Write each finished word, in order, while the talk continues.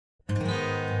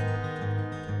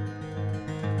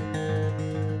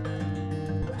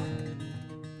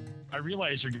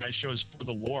realized your guys' show is for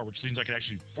the lore, which seems like it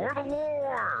actually for the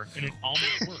lore, and it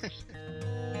almost works.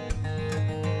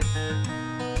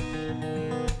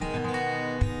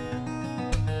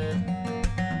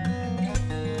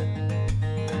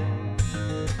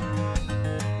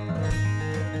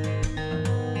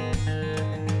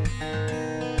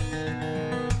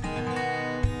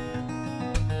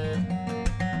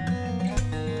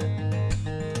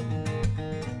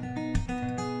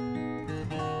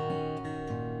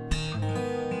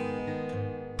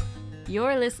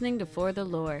 You're listening to For the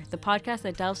Lore, the podcast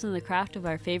that delves into the craft of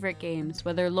our favorite games,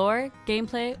 whether lore,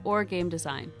 gameplay, or game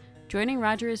design. Joining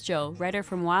Roger is Joe, writer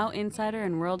from WoW Insider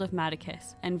and World of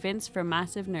Maticus, and Vince from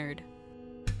Massive Nerd.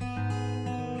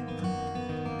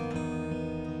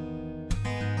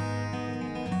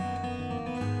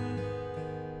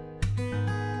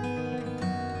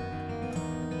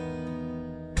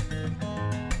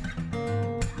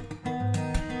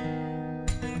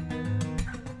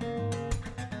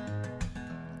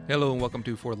 Hello and welcome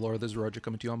to For the Lore. This is Roger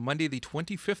coming to you on Monday, the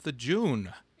 25th of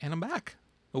June, and I'm back.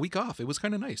 A week off. It was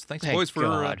kind of nice. Thanks, Thank boys,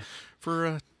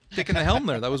 for taking the helm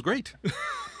there. That was great.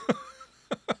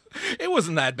 It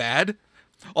wasn't that bad.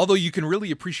 Although you can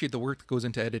really appreciate the work that goes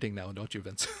into editing now, don't you,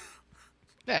 Vince?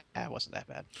 Yeah, it wasn't that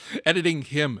bad. Editing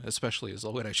him, especially, is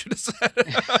what I should have said.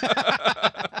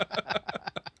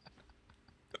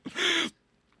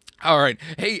 All right.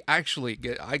 Hey, actually,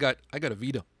 I got a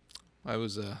Vita. I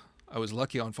was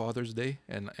lucky on Father's Day,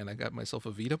 and I got myself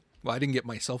a Vita. Well, I didn't get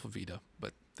myself a Vita,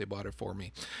 but they bought it for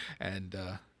me, and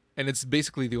it's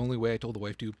basically the only way I told the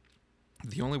wife to.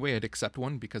 The only way I'd accept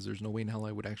one, because there's no way in hell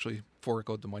I would actually fork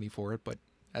out the money for it. But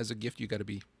as a gift, you got to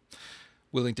be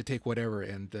willing to take whatever,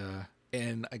 and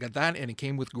I got that, and it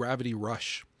came with Gravity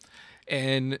Rush.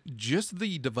 And just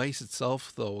the device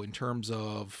itself, though, in terms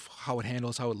of how it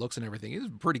handles, how it looks, and everything, is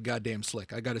pretty goddamn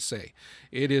slick. I got to say,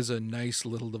 it is a nice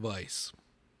little device.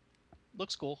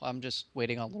 Looks cool. I'm just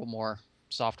waiting on a little more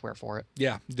software for it.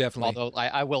 Yeah, definitely. Although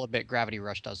I will admit Gravity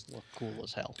Rush does look cool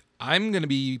as hell. I'm going to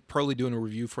be probably doing a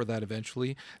review for that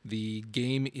eventually. The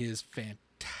game is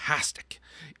fantastic.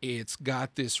 It's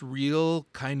got this real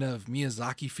kind of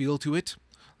Miyazaki feel to it,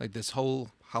 like this whole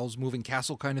Howl's Moving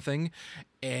Castle kind of thing,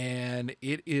 and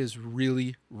it is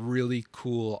really, really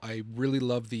cool. I really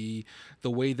love the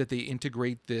way that they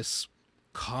integrate this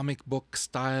comic book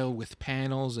style with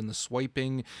panels and the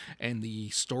swiping, and the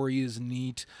story is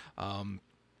neat.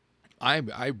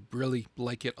 I really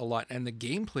like it a lot, and the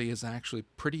gameplay is actually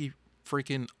pretty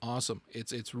freaking awesome.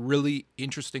 It's really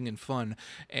interesting and fun,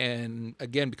 and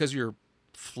again, because you're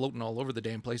floating all over the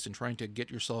damn place and trying to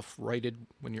get yourself righted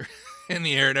when you're in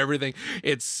the air and everything,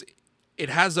 it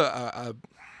has a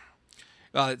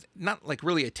not like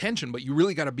really attention, but you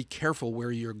really got to be careful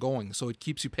where you're going, so it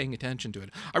keeps you paying attention to it.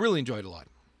 I really enjoyed it a lot.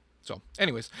 So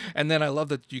anyways, and then I love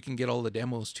that you can get all the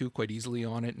demos too quite easily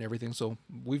on it and everything, so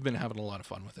we've been having a lot of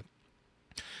fun with it.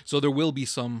 So there will be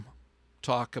some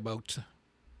talk about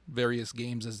various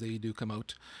games as they do come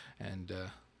out and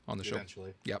on the show.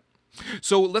 Eventually. Yep.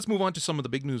 So let's move on to some of the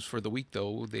big news for the week,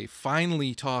 though. They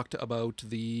finally talked about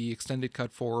the extended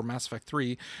cut for Mass Effect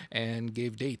 3 and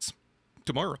gave dates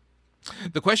tomorrow.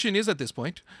 The question is, at this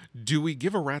point, do we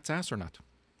give a rat's ass or not?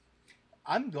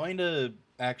 I'm going to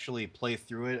actually play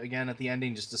through it again at the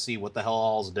ending just to see what the hell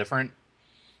all is different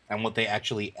and what they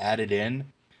actually added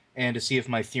in, and to see if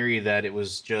my theory that it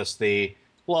was just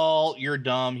well, you're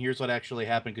dumb, here's what actually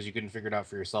happened because you couldn't figure it out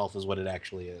for yourself is what it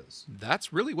actually is.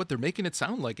 That's really what they're making it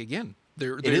sound like again.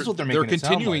 It is what they're making it sound like. They're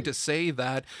continuing to say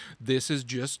that this is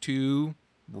just to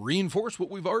reinforce what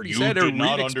we've already said or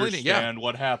re-explain it. Yeah.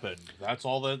 What happened. That's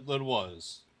all that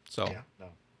was. So, yeah, no.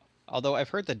 Although I've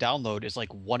heard the download is like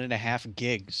 1.5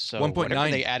 gigs, so 1.9. whatever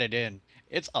they added in,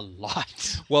 it's a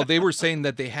lot. Well, they were saying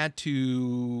that they had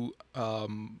to.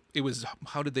 It was,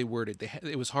 how did they word it?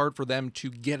 It was hard for them to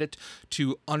get it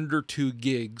to under 2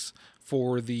 gigs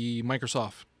for the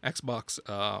Microsoft Xbox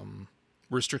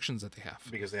restrictions that they have.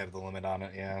 Because they have the limit on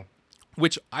it, yeah.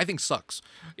 Which I think sucks.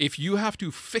 If you have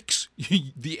to fix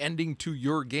the ending to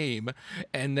your game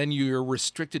and then you're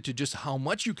restricted to just how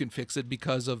much you can fix it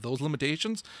because of those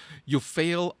limitations, you'll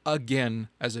fail again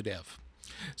as a dev.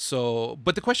 So,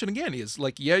 but the question again is,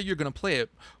 like, yeah, you're going to play it,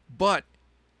 but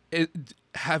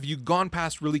have you gone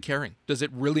past really caring? Does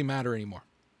it really matter anymore?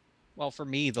 Well, for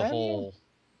me, the whole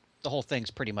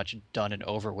thing's pretty much done and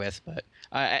over with, but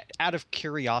out of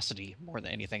curiosity more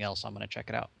than anything else, I'm going to check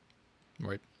it out.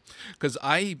 Right. Because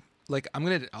I'll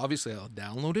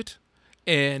download it,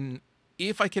 and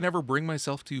if I can ever bring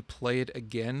myself to play it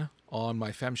again on my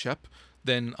FemShep,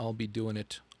 then I'll be doing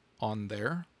it on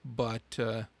there. But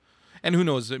And who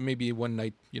knows, maybe one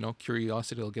night,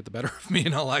 curiosity will get the better of me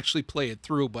and I'll actually play it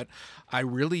through. But I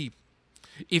really,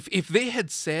 if they had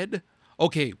said,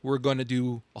 okay, we're going to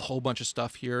do a whole bunch of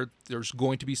stuff here, there's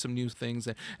going to be some new things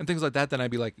and things like that, then I'd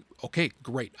be like, okay,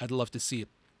 great, I'd love to see it.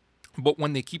 But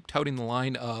when they keep touting the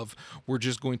line of, we're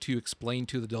just going to explain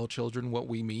to the adult children what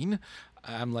we mean,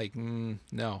 I'm like,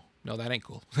 no, that ain't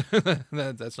cool.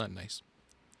 That's not nice.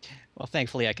 Well,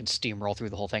 thankfully, I can steamroll through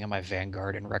the whole thing on my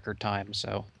Vanguard in record time,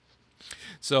 so...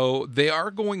 So they are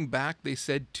going back, they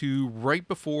said, to right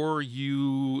before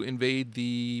you invade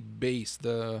the base,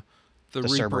 the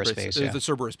Cerberus base, yeah. The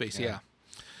Cerberus base, yeah.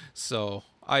 So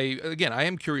I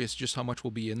am curious just how much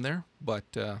will be in there, but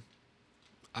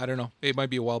I don't know. It might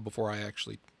be a while before I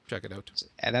actually check it out.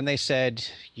 And then they said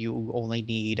you only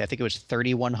need, I think it was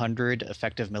 3,100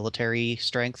 effective military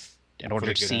strength in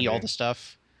order to see all the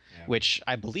stuff, which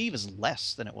I believe is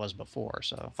less than it was before.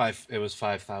 So It was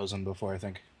 5,000 before, I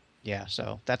think. Yeah,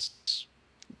 so that's,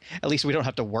 at least we don't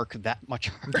have to work that much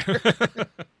harder.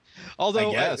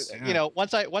 Although, I guess,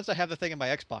 once I have the thing in my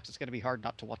Xbox, it's going to be hard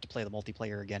not to want to play the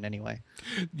multiplayer again anyway.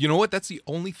 You know what? That's the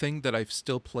only thing that I've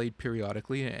still played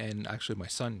periodically, and actually my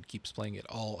son keeps playing it.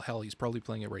 He's probably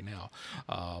playing it right now,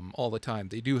 all the time.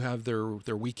 They do have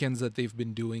their weekends that they've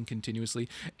been doing continuously,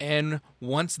 and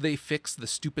once they fixed the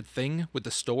stupid thing with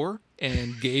the store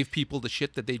and gave people the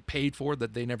shit that they paid for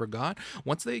that they never got,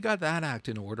 once they got that act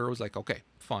in order, I was like, okay,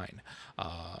 fine.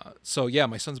 So yeah,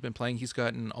 my son's been playing. He's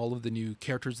gotten all of the new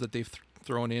characters that they've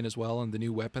thrown in as well, and the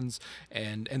new weapons,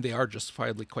 and they are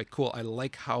justifiably quite cool. I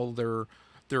like how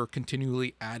they're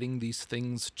continually adding these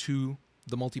things to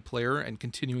the multiplayer and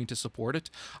continuing to support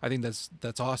it. I think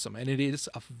that's awesome, and it is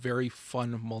a very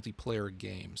fun multiplayer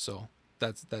game. So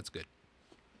that's good.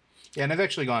 Yeah, and I've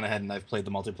actually gone ahead and I've played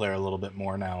the multiplayer a little bit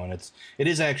more now, and it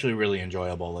is actually really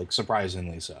enjoyable, like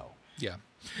surprisingly so. Yeah.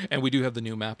 And we do have the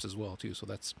new maps as well, too. So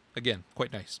that's, again,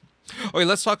 quite nice. Okay,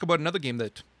 let's talk about another game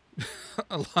that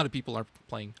a lot of people aren't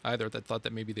playing either that thought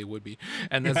that maybe they would be.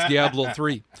 And that's Diablo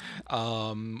 3.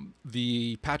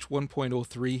 The patch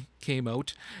 1.03 came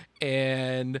out.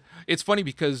 And it's funny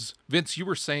because, Vince, you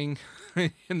were saying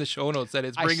in the show notes that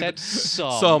it's bringing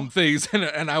some things.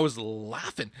 And I was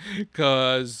laughing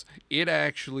because it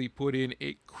actually put in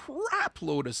a crap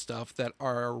load of stuff that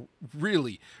are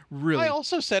really, really... I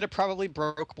also said it probably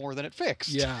broke more than it fixed.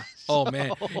 Yeah. Oh,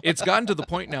 man. It's gotten to the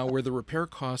point now where the repair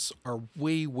costs are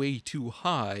way, way too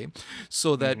high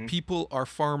so that people are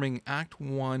farming Act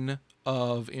 1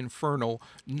 of Inferno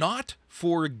not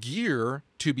for gear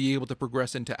to be able to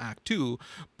progress into Act 2,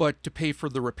 but to pay for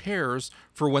the repairs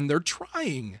for when they're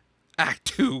trying Act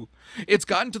 2. It's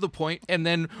gotten to the point, and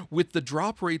then with the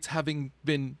drop rates having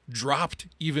been dropped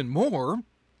even more,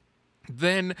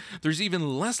 then there's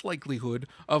even less likelihood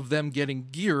of them getting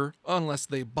gear unless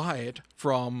they buy it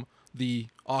from the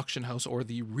auction house or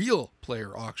the real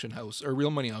player auction house or real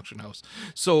money auction house.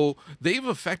 So they've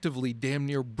effectively damn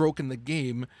near broken the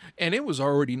game, and it was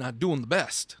already not doing the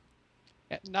best.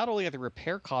 Not only are the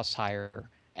repair costs higher,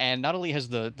 and not only has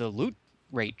the loot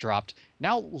rate dropped,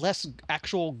 now less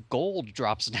actual gold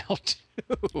drops now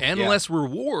too. And less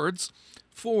rewards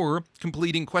for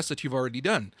completing quests that you've already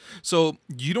done. So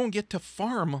you don't get to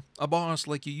farm a boss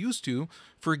like you used to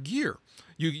for gear.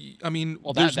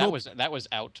 That was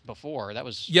out before. That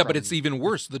was but it's even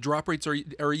worse. The drop rates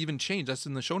are even changed. That's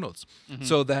in the show notes,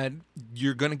 so that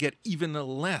you're gonna get even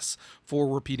less for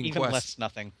repeating quests. Even less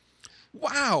nothing.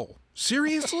 Wow,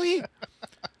 seriously?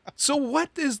 So what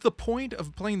is the point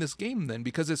of playing this game then?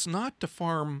 Because it's not to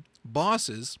farm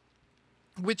bosses.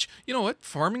 Which, you know what,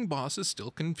 farming bosses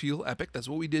still can feel epic. That's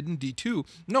what we did in D2.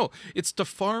 No, it's to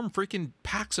farm freaking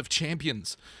packs of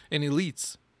champions and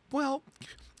elites. Well,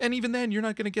 and even then, you're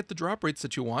not going to get the drop rates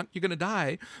that you want. You're going to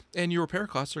die, and your repair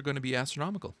costs are going to be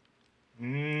astronomical.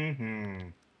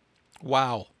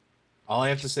 Wow. All I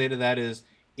have to say to that is,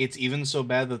 it's even so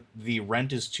bad that the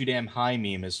rent is too damn high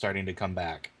meme is starting to come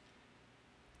back.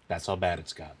 That's how bad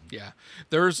it's gotten. Yeah.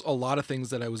 There's a lot of things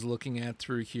that I was looking at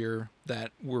through here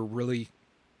that were really,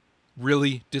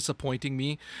 really disappointing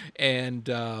me. And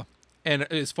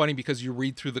it's funny because you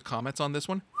read through the comments on this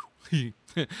one.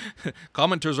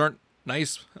 Commenters aren't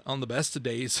nice on the best of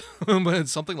days. When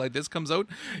something like this comes out,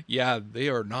 yeah, they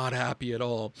are not happy at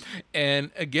all.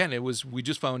 And again, we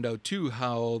just found out too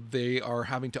how they are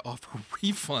having to offer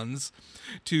refunds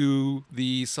to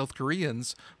the South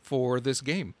Koreans for this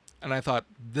game. And I thought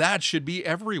that should be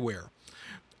everywhere.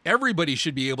 Everybody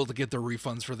should be able to get their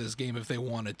refunds for this game if they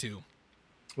wanted to.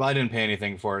 Well, I didn't pay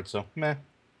anything for it, so meh.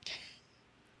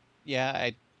 Yeah,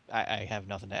 I have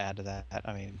nothing to add to that.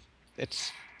 I mean,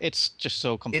 It's just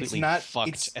so completely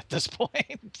fucked at this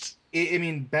point. I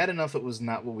mean, bad enough it was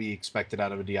not what we expected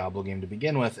out of a Diablo game to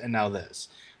begin with, and now this.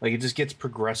 Like, it just gets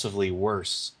progressively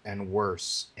worse and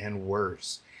worse and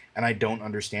worse. And I don't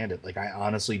understand it. Like, I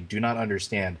honestly do not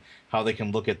understand how they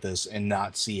can look at this and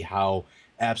not see how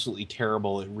absolutely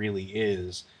terrible it really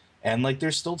is. And, like,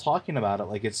 they're still talking about it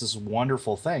like it's this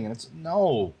wonderful thing. And it's,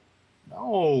 no.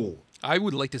 I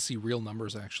would like to see real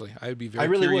numbers, actually. I would be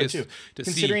very curious to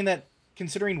considering see.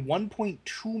 Considering 1.2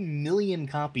 million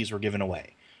copies were given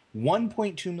away.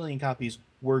 1.2 million copies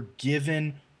were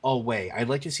given away. I'd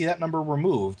like to see that number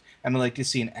removed, and I'd like to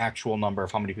see an actual number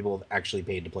of how many people have actually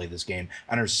paid to play this game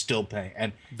and are still paying.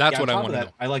 And that's what I want to know.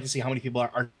 I'd like to see how many people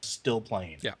are still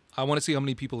playing. Yeah, I want to see how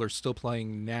many people are still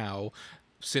playing now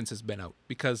since it's been out,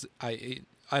 because I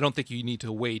don't think you need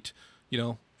to wait,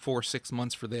 4-6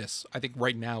 months for this. I think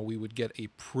right now we would get a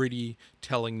pretty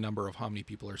telling number of how many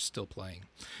people are still playing.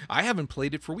 I haven't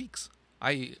played it for weeks.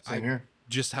 I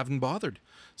just haven't bothered.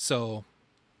 So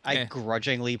I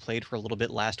grudgingly played for a little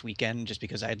bit last weekend just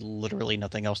because I had literally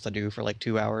nothing else to do for like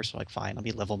 2 hours. So like, fine, let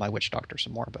me level my Witch Doctor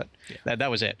some more. But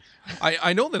that was it.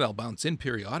 I know that I'll bounce in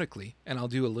periodically and I'll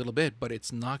do a little bit, but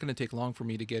it's not going to take long for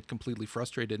me to get completely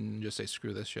frustrated and just say,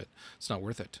 screw this shit. It's not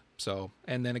worth it. So,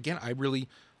 and then again,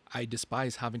 I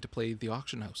despise having to play the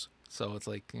auction house. So it's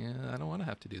like, I don't want to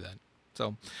have to do that.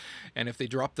 So, and if they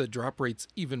drop the drop rates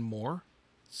even more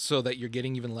so that you're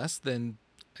getting even less, then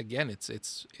again,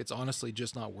 it's honestly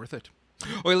just not worth it.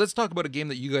 Okay, let's talk about a game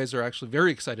that you guys are actually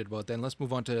very excited about then. Let's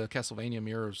move on to Castlevania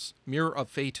Mirror of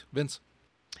Fate. Vince?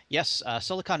 Yes,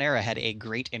 Silicon Era had a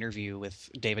great interview with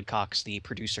David Cox, the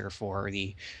producer for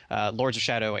the Lords of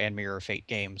Shadow and Mirror of Fate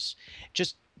games.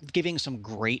 Just giving some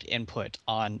great input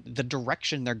on the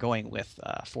direction they're going with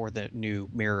for the new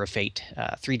Mirror of Fate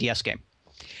 3DS game.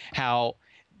 How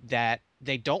that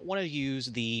they don't want to use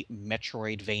the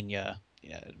Metroidvania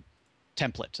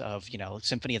template of,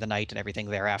 Symphony of the Night and everything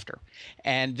thereafter.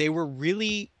 And they were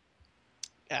really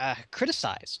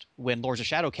criticized when Lords of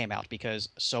Shadow came out because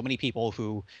so many people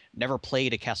who never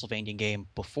played a Castlevania game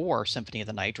before Symphony of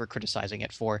the Night were criticizing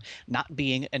it for not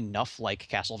being enough like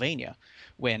Castlevania,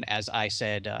 when, as I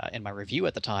said in my review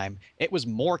at the time, it was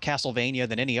more Castlevania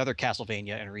than any other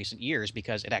Castlevania in recent years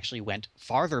because it actually went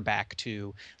farther back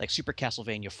to, like, Super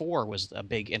Castlevania 4 was a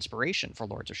big inspiration for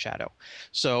Lords of Shadow.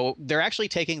 So they're actually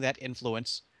taking that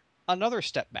influence another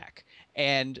step back.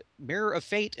 And Mirror of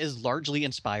Fate is largely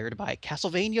inspired by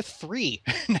Castlevania 3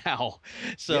 now.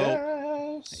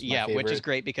 So yes, which is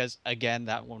great because, again,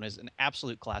 that one is an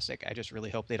absolute classic. I just really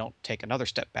hope they don't take another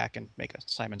step back and make a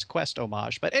Simon's Quest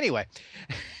homage. But anyway,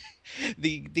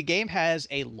 the game has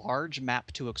a large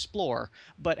map to explore,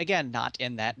 but again, not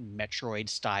in that Metroid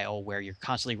style where you're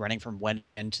constantly running from one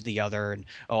end to the other and,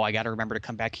 I got to remember to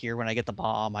come back here when I get the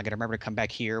bomb. I got to remember to come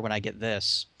back here when I get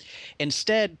this.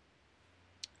 Instead,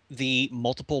 the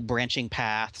multiple branching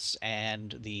paths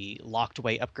and the locked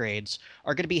away upgrades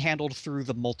are going to be handled through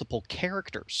the multiple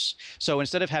characters. So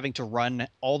instead of having to run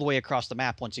all the way across the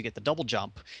map once you get the double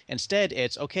jump, instead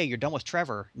it's, okay, you're done with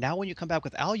Trevor. Now when you come back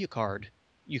with Alucard,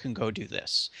 you can go do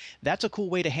this. That's a cool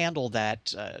way to handle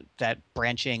that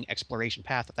branching exploration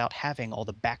path without having all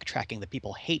the backtracking that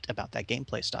people hate about that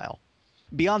gameplay style.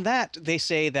 Beyond that, they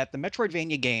say that the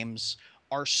Metroidvania games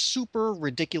are super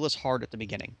ridiculous hard at the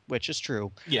beginning, which is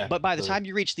true. Yeah. But by the time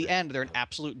you reach the end, they're an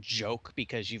absolute joke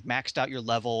because you've maxed out your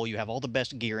level, you have all the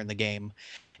best gear in the game,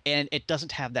 and it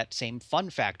doesn't have that same fun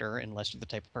factor unless you're the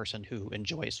type of person who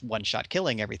enjoys one-shot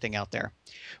killing everything out there.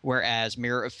 Whereas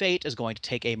Mirror of Fate is going to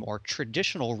take a more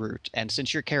traditional route, and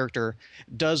since your character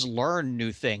does learn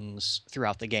new things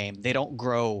throughout the game, they don't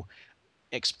grow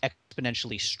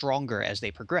exponentially stronger as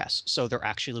they progress. So there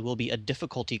actually will be a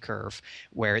difficulty curve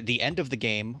where the end of the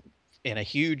game, in a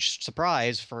huge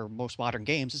surprise for most modern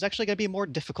games, is actually going to be more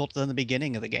difficult than the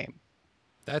beginning of the game.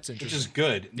 That's interesting. Which is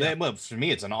good. Yeah. Well, for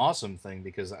me, it's an awesome thing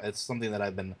because it's something that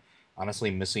I've been honestly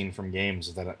missing from games,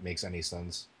 if that makes any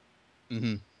sense.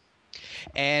 Mm-hmm.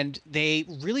 And they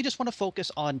really just want to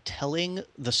focus on telling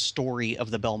the story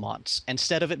of the Belmonts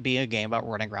instead of it being a game about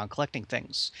running around collecting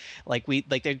things. Like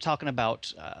they're talking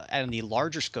about in the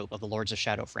larger scope of the Lords of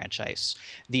Shadow franchise.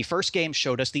 The first game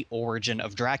showed us the origin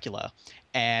of Dracula,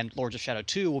 and Lords of Shadow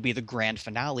 2 will be the grand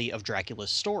finale of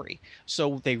Dracula's story.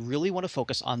 So they really want to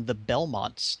focus on the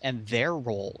Belmonts and their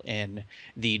role in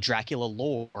the Dracula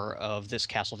lore of this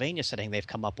Castlevania setting they've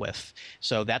come up with.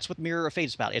 So that's what Mirror of Fate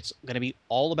is about. It's going to be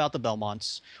all about the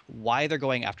Belmonts, why they're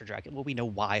going after Dracula. Well, we know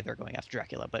why they're going after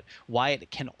Dracula, but why it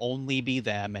can only be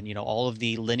them, and all of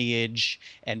the lineage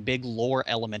and big lore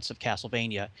elements of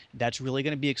Castlevania. That's really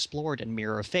going to be explored in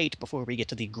Mirror of Fate before we get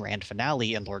to the grand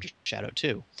finale in Lords of Shadow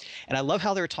 2. And I love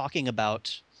how they're talking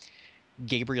about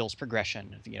Gabriel's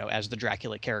progression, as the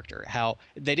Dracula character, how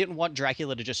they didn't want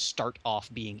Dracula to just start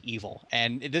off being evil.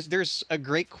 And there's a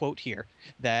great quote here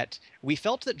that we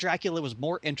felt that Dracula was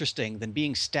more interesting than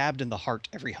being stabbed in the heart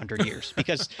every 100 years,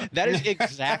 because that is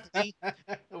exactly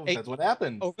That's what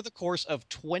happened. over the course of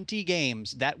 20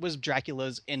 games. That was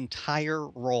Dracula's entire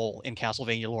role in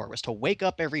Castlevania lore, was to wake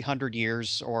up every 100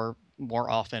 years or more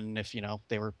often if,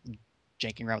 they were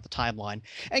janking around with the timeline,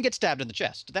 and get stabbed in the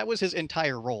chest. That was his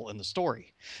entire role in the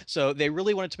story. So they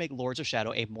really wanted to make Lords of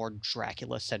Shadow a more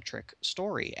Dracula-centric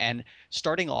story, and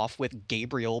starting off with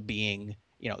Gabriel being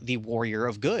the warrior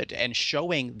of good, and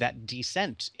showing that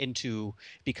descent into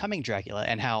becoming Dracula,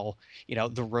 and how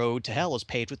the road to hell is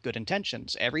paved with good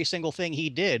intentions. Every single thing he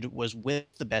did was with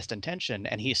the best intention,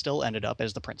 and he still ended up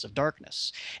as the Prince of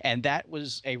Darkness. And that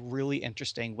was a really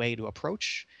interesting way to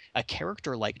approach a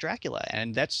character like Dracula.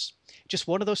 And that's just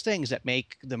one of those things that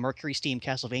make the Mercury Steam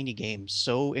Castlevania games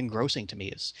so engrossing to me,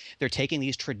 is they're taking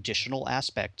these traditional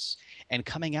aspects and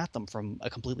coming at them from a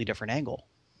completely different angle.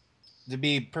 To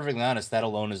be perfectly honest, that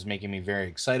alone is making me very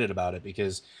excited about it,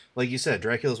 because, like you said,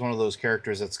 Dracula is one of those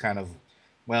characters that's kind of,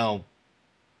 well,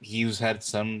 he's had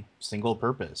some single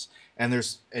purpose. And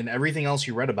everything else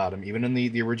you read about him, even in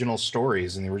the original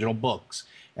stories and the original books,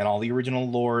 and all the original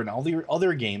lore and all the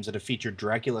other games that have featured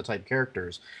Dracula-type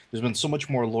characters, there's been so much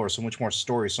more lore, so much more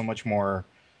story, so much more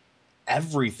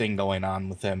everything going on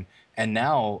with him. And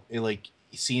now,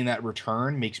 seeing that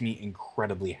return makes me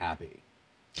incredibly happy.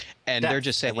 And Depth. they're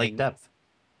just saying, I like depth.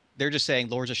 They're just saying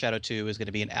Lords of Shadow 2 is going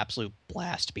to be an absolute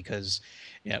blast, because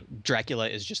Dracula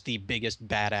is just the biggest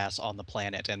badass on the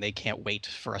planet, and they can't wait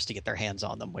for us to get their hands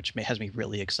on them, which has me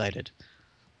really excited.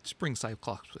 Just bring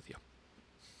Cyclops with you.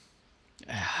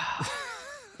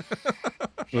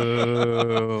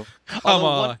 Boo. Come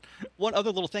on. One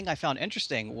other little thing I found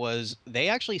interesting was they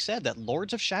actually said that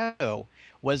Lords of Shadow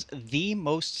was the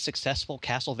most successful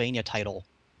Castlevania title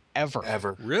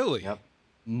ever. Really? Yep.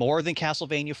 More than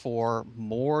Castlevania 4,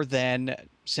 more than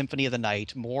Symphony of the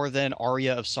Night, more than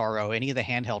Aria of Sorrow, any of the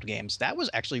handheld games. That was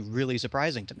actually really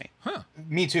surprising to me. Huh.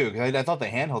 Me too, because I thought the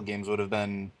handheld games would have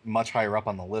been much higher up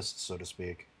on the list, so to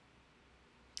speak.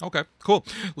 Okay, cool.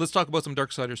 Let's talk about some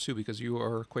Darksiders 2, because you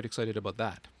are quite excited about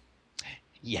that.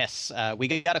 Yes, we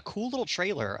got a cool little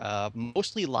trailer,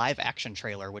 mostly live action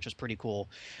trailer, which is pretty cool.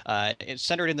 It's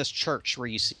centered in this church where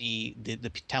you see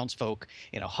the townsfolk,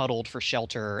 huddled for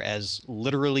shelter as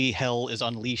literally hell is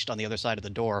unleashed on the other side of the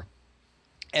door.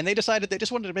 And they decided they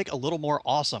just wanted to make it a little more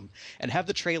awesome and have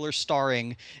the trailer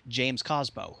starring James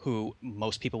Cosmo, who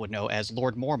most people would know as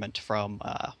Lord Mormont from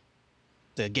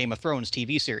the Game of Thrones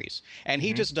TV series. And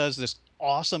he just does this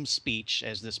awesome speech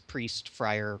as this priest,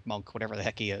 friar, monk, whatever the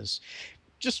heck he is.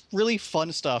 Just really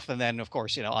fun stuff. And then, of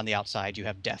course, on the outside, you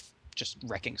have Death just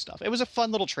wrecking stuff. It was a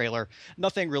fun little trailer.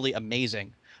 Nothing really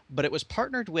amazing. But it was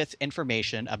partnered with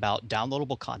information about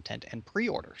downloadable content and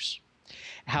pre-orders.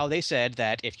 How they said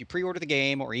that if you pre-order the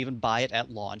game or even buy it at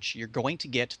launch, you're going to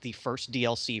get the first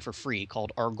DLC for free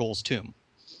called Argul's Tomb.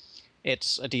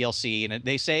 It's a DLC, and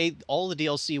they say all the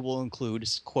DLC will include,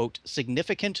 quote,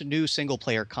 significant new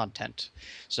single-player content.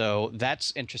 So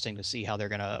that's interesting to see how they're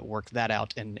going to work that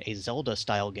out in a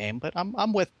Zelda-style game, but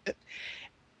I'm with it.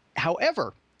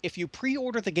 However, if you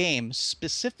pre-order the game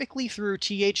specifically through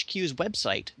THQ's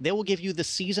website, they will give you the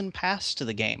season pass to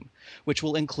the game, which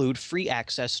will include free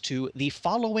access to the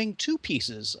following 2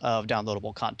 pieces of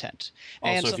downloadable content.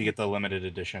 Also, if you get the limited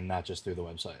edition, not just through the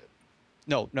website.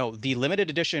 No, the limited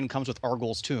edition comes with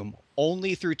Argul's Tomb.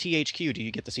 Only through THQ do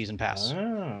you get the season pass.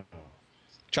 Oh.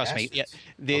 Trust me. Yeah,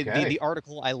 the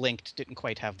article I linked didn't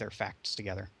quite have their facts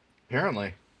together.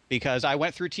 Apparently. Because I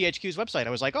went through THQ's website. I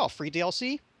was like, oh, free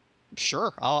DLC?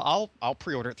 Sure, I'll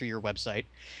pre-order it through your website.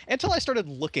 Until I started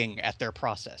looking at their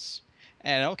process.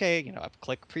 And okay, I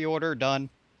click pre-order, done.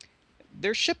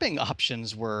 Their shipping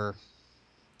options were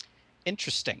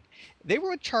interesting. They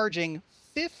were charging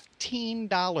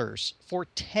 $15 for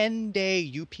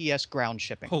 10-day UPS ground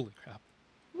shipping. Holy crap.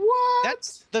 What?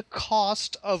 That's the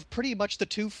cost of pretty much the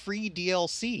 2 free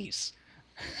DLCs.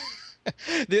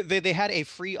 They had a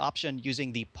free option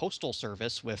using the postal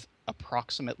service with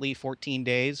approximately 14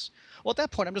 days. Well, at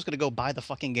that point, I'm just going to go buy the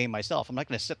fucking game myself. I'm not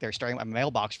going to sit there staring at my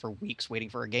mailbox for weeks waiting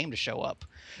for a game to show up.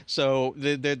 So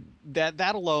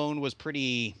that alone was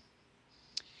pretty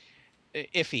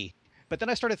iffy. But then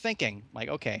I started thinking, like,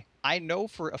 okay, I know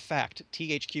for a fact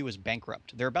THQ is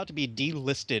bankrupt. They're about to be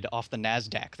delisted off the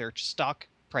NASDAQ. Their stock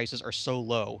prices are so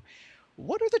low.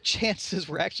 What are the chances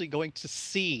we're actually going to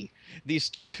see these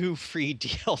 2 free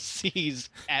DLCs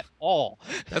at all?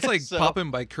 That's like So-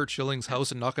 popping by Kurt Schilling's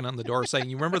house and knocking on the door saying,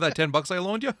 "You remember that $10 I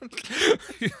loaned you?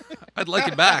 I'd like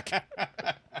it back."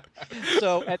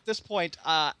 So at this point,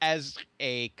 as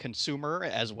a consumer,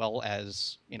 as well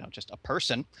as, just a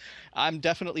person, I'm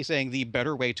definitely saying the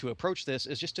better way to approach this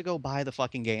is just to go buy the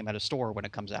fucking game at a store when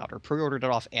it comes out, or pre-order it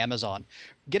off Amazon.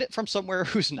 Get it from somewhere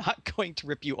who's not going to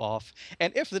rip you off.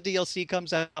 And if the DLC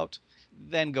comes out,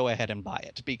 then go ahead and buy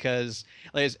it, because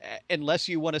unless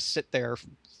you want to sit there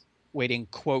waiting,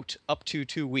 quote, up to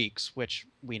 2 weeks, which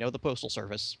we know the Postal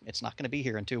Service, it's not going to be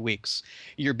here in 2 weeks.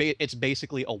 It's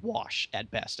basically a wash at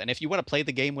best. And if you want to play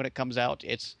the game when it comes out,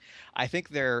 I think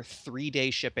their 3-day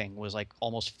shipping was like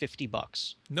almost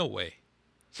 $50 No way.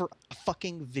 for a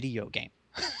fucking video game.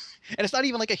 And it's not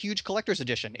even like a huge collector's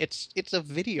edition. It's a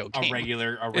video game. A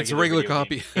regular It's a regular video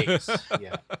copy. game case.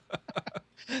 Yeah.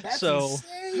 That's So-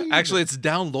 insane. Actually, it's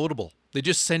downloadable. They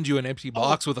just send you an empty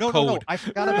box with a No, code. no, I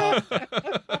forgot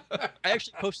about I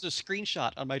actually posted a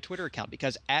screenshot on my Twitter account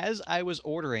because as I was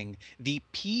ordering the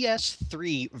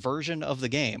PS3 version of the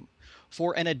game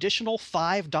for an additional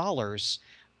 $5,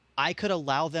 I could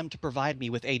allow them to provide me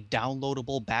with a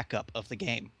downloadable backup of the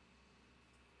game.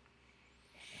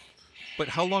 But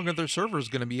how long are their servers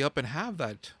going to be up and have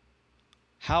that?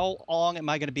 How long am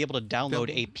I going to be able to download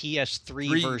a PS3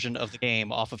 Three. version of the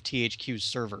game off of THQ's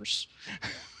servers?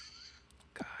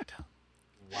 God.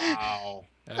 Wow.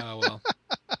 Oh, well.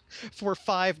 For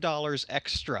 $5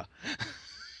 extra.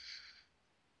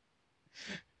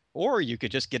 Or you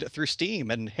could just get it through Steam,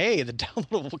 and hey, the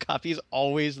downloadable copy is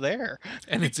always there.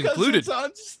 And it's Because included. It's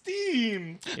on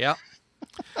Steam. Yeah.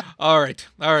 All right.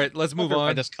 Let's move Wonder why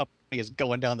on. this company is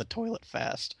going down the toilet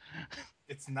fast.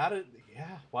 It's not a.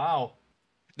 Yeah. Wow.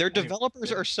 Their I mean,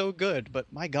 developers are so good,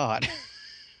 but my God.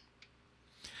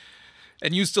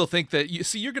 And you still think that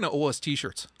you're going to owe us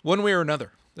T-shirts one way or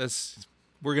another.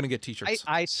 We're going to get I, T-shirts.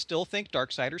 I still think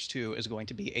Darksiders 2 is going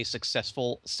to be a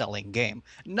successful selling game.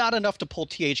 Not enough to pull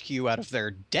THQ out of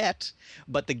their debt,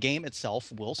 but the game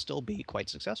itself will still be quite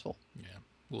successful. Yeah,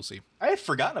 we'll see. I had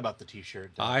forgotten about the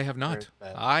T-shirt. I have not. Or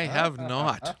that. I have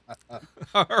not.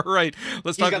 All right.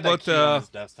 Let's He's talk got about that key on his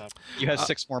desktop. You have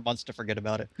 6 more months to forget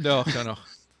about it. No.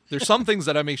 There's some things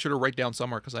that I make sure to write down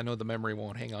somewhere because I know the memory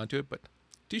won't hang on to it, but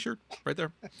T-shirt right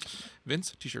there.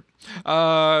 Vince, T-shirt.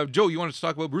 Joe, you wanted to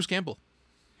talk about Bruce Campbell.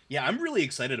 Yeah, I'm really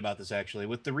excited about this actually.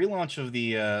 With the relaunch of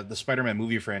the Spider-Man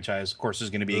movie franchise, of course, there's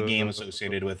going to be a game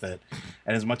associated with it.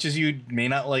 And as much as you may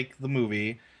not like the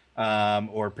movie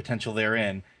or potential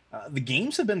therein, the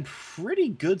games have been pretty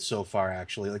good so far.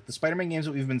 Actually, like the Spider-Man games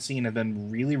that we've been seeing have been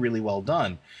really, really well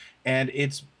done. And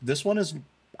this one is.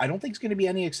 I don't think it's going to be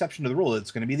any exception to the rule. It's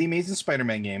going to be the Amazing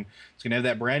Spider-Man game. It's going to have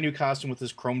that brand new costume with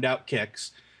his chromed out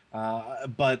kicks.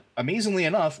 But amazingly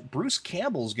enough, Bruce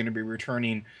Campbell is going to be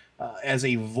returning as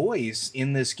a voice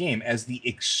in this game as the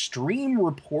Extreme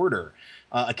Reporter,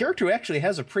 a character who actually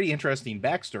has a pretty interesting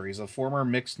backstory. He's a former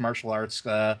mixed martial arts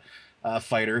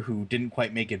fighter who didn't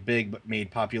quite make it big, but made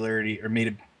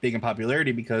it big in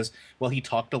popularity because, well, he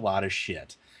talked a lot of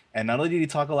shit. And not only did he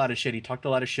talk a lot of shit, he talked a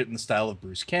lot of shit in the style of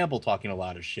Bruce Campbell talking a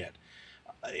lot of shit.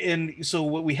 And so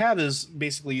what we have is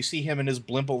basically you see him in his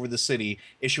blimp over the city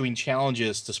issuing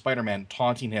challenges to Spider-Man,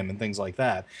 taunting him and things like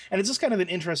that. And it's just kind of an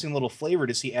interesting little flavor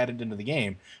to see added into the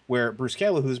game where Bruce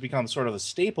Campbell, who's become sort of a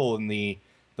staple in the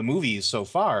movies so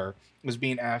far, was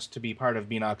being asked to be part of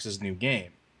Beanox's new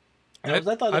game. And I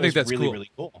thought that think was that's really, cool.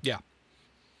 really cool. Yeah.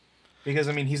 Because,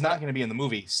 I mean, he's not going to be in the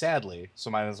movie, sadly, so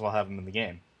might as well have him in the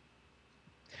game.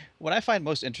 What I find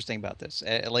most interesting about this,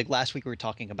 like last week we were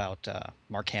talking about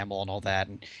Mark Hamill and all that,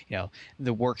 and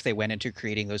the work they went into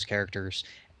creating those characters.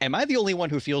 Am I the only one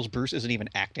who feels Bruce isn't even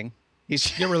acting?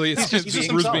 He's Yeah, really. It's He's just just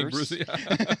Bruce himself. being Bruce. Yeah.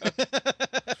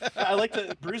 I like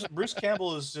to Bruce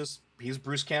Campbell he's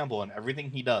Bruce Campbell and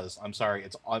everything he does. I'm sorry,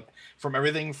 it's on from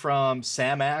everything from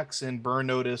Sam Axe and Burn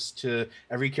Notice to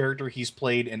every character he's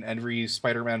played in every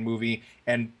Spider-Man movie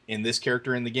and in this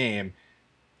character in the game.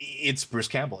 It's Bruce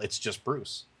Campbell. It's just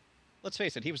Bruce. Let's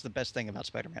face it, he was the best thing about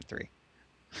Spider-Man 3.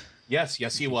 Yes, he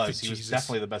was. He was Jesus.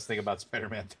 definitely the best thing about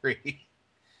Spider-Man 3.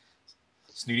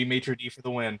 Snooty Maitre D for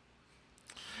the win.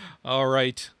 All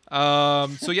right.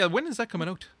 So yeah, when is that coming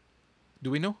out?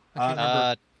 Do we know? I can't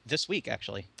remember. This week,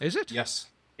 actually. Is it? Yes.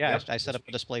 Yeah, Yep, I set this up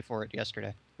a display for it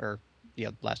yesterday, or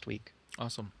last week.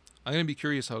 Awesome. I'm gonna be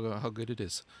curious how good it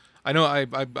is. I know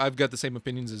I've got the same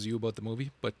opinions as you about the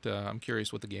movie, but I'm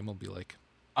curious what the game will be like.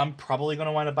 I'm probably going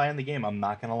to wind up buying the game. I'm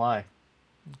not going to lie.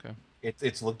 Okay.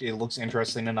 It looks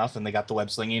interesting enough, and they got the web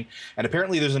slinging. And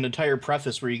apparently, there's an entire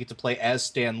preface where you get to play as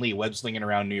Stan Lee web slinging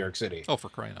around New York City, Oh, for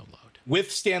crying out loud!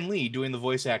 with Stan Lee doing the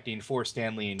voice acting for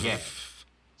Stan Lee in game.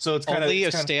 So it's kind Only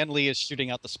of if Stan Lee is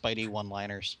shooting out the Spidey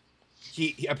one-liners.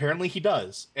 he apparently he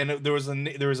does. And there was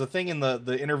a thing in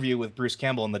the interview with Bruce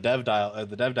Campbell in the dev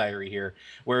diary here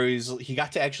where he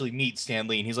got to actually meet Stan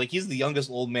Lee, and he's like, he's the youngest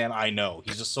old man I know.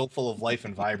 He's just so full of life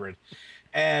and vibrant,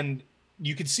 and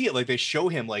you could see it, like they show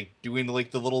him like doing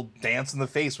like the little dance in the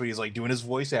face where he's like doing his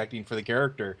voice acting for the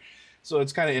character. So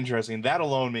it's kind of interesting. That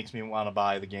alone makes me want to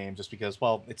buy the game just because,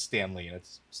 well, it's Stan Lee and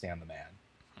it's Stan the Man.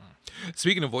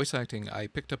 Speaking of voice acting, I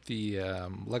picked up the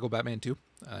Lego Batman 2.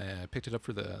 I picked it up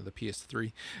for the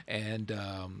PS3, and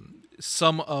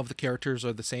some of the characters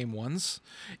are the same ones.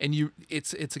 And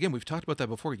it's again, we've talked about that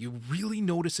before. You really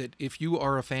notice it if you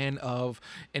are a fan of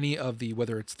any of the,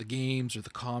 whether it's the games or the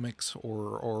comics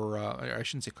or I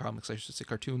shouldn't say comics, I should say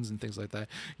cartoons and things like that.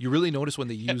 You really notice when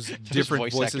they use different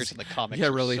voice voices. actors in the comics Yeah,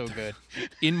 are really. so good.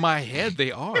 In my head,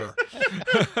 they are.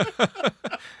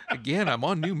 Again, I'm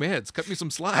on new meds. Cut me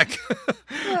some slack.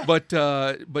 But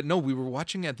no, we were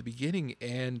watching at the beginning,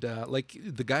 and like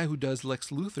the guy who does Lex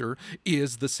Luthor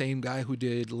is the same guy who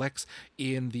did Lex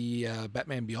in the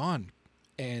Batman Beyond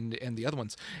and the other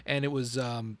ones. And it was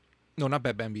no, not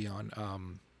Batman Beyond.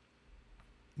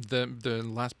 The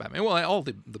last Batman. Well, all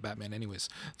the Batman, anyways.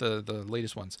 The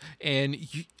latest ones, and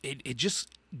it just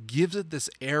gives it this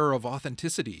air of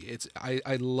authenticity.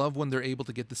 I love when they're able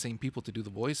to get the same people to do the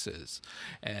voices,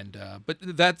 and but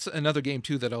that's another game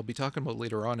too that I'll be talking about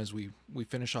later on as we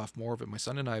finish off more of it. My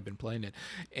son and I have been playing it,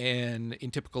 and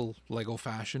in typical Lego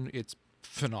fashion, it's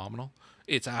phenomenal.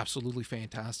 It's absolutely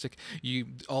fantastic.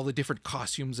 All the different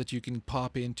costumes that you can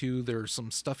pop into. There's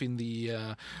some stuff in the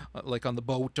like on the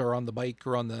boat or on the bike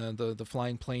or on the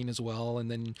flying plane as well. And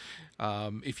then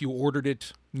if you ordered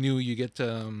it new, you get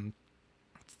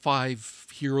 5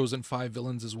 heroes and 5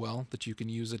 villains as well that you can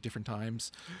use at different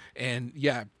times. And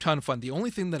yeah, ton of fun. The only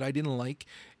thing that I didn't like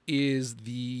is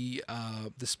the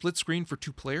split screen for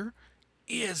 2-player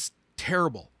is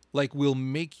terrible. Like, will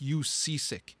make you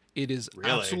seasick. It is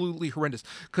absolutely horrendous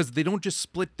because they don't just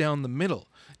split down the middle.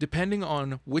 Depending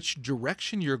on which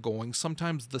direction you're going,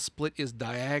 sometimes the split is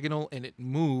diagonal and it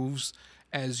moves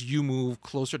as you move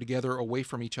closer together away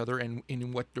from each other and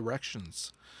in what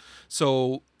directions.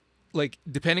 So, like,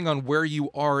 depending on where you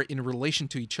are in relation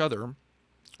to each other.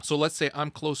 So let's say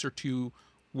I'm closer to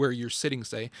where you're sitting,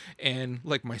 say, and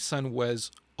like my son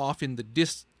was off in the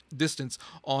distance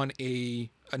on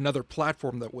another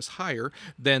platform that was higher,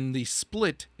 then the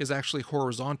split is actually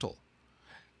horizontal.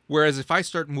 Whereas if I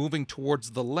start moving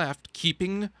towards the left,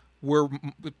 keeping where,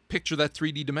 picture that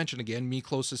 3D dimension again, me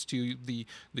closest to the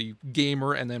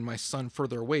gamer and then my son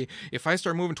further away. If I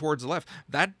start moving towards the left,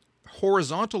 that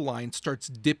horizontal line starts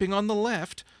dipping on the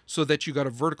left so that you got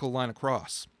a vertical line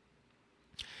across.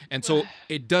 And so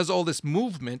it does all this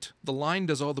movement, the line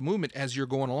does all the movement as you're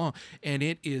going along, and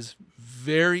it is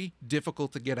very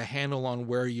difficult to get a handle on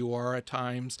where you are at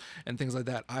times and things like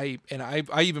that. I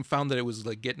even found that it was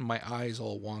like getting my eyes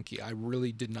all wonky. I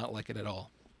really did not like it at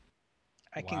all.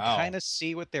 I can kind of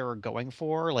see what they were going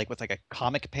for, like with like a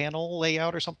comic panel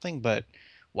layout or something, but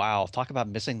wow, talk about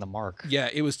missing the mark. Yeah,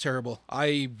 it was terrible.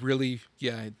 I really,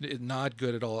 not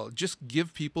good at all. Just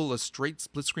give people a straight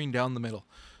split screen down the middle.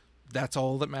 That's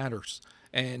all that matters.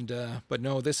 And but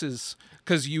no, this is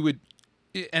because you would,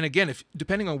 and again, if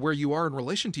depending on where you are in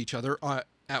relation to each other,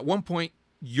 at one point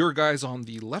your guy's on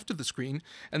the left of the screen,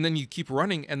 and then you keep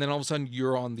running, and then all of a sudden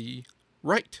you're on the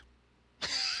right.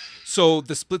 So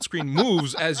the split screen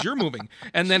moves as you're moving,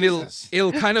 and then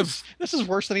it'll kind of. This is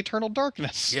worse than Eternal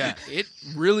Darkness. Yeah, it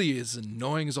really is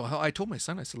annoying as all hell. I told my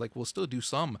son, I said, like, we'll still do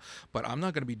some, but I'm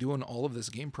not going to be doing all of this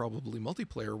game probably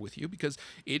multiplayer with you because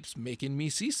it's making me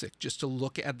seasick just to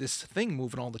look at this thing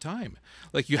moving all the time.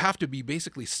 Like, you have to be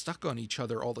basically stuck on each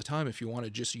other all the time if you want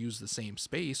to just use the same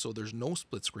space, so there's no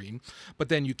split screen. But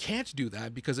then you can't do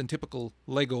that because in typical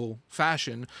Lego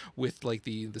fashion, with like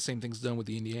the same things done with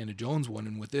the Indiana Jones one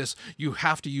and with this, you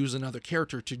have to use another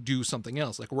character to do something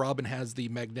else. Like Robin has the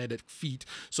magnetic feet,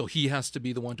 so he has to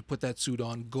be the one to put that suit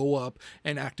on, go up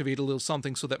and activate a little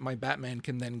something so that my Batman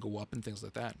can then go up and things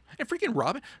like that. And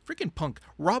freaking punk.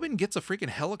 Robin gets a freaking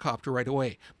helicopter right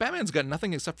away. Batman's got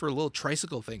nothing except for a little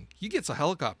tricycle thing. He gets a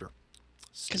helicopter.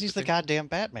 Because he's the goddamn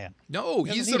Batman. No,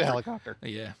 He he's doesn't need a helicopter.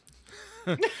 Yeah.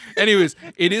 Anyways,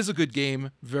 it is a good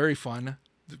game. Very fun.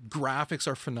 The graphics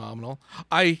are phenomenal.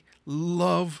 I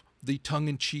love the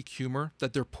tongue-in-cheek humor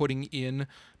that they're putting in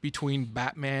between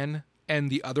Batman and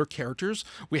the other characters.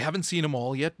 We haven't seen them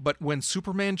all yet, but when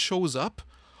Superman shows up,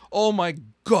 oh my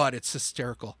God, it's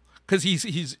hysterical. Because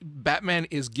he's Batman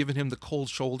is giving him the cold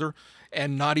shoulder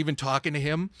and not even talking to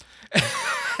him.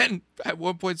 And at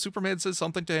one point, Superman says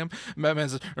something to him. Batman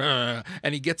says, "Ugh,"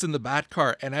 and he gets in the Bat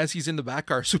car. And as he's in the Bat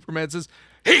car, Superman says,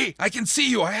 "Hey, I can see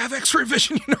you. I have X-ray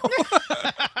vision, you know."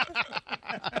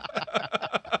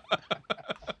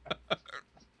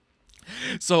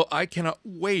 So I cannot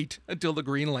wait until the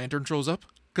Green Lantern shows up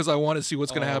because I want to see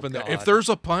what's going to happen there. If God. there's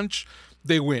a punch,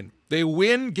 they win. They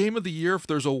win Game of the Year if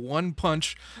there's a one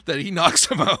punch that he knocks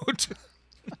him out.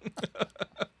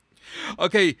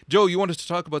 Okay, Joe, you wanted to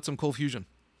talk about some Cold Fusion.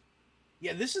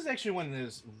 Yeah, this is actually one that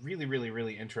is really, really,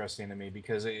 really interesting to me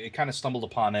because it kind of stumbled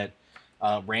upon it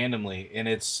randomly, and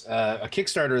it's a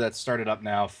Kickstarter that's started up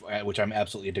now, which I'm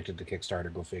absolutely addicted to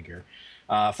Kickstarter. Go figure.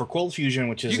 For Cold Fusion,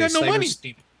 which is You got no money.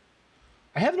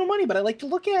 I have no money, but I like to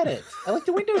look at it. I like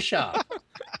the window shop.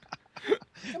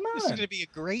 Come This is on. going to be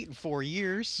great in 4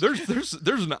 years.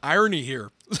 There's an irony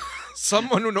here.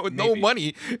 Someone with no Maybe.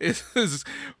 money is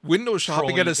window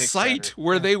shopping at Trolling a site Kickstarter.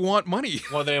 where they want money.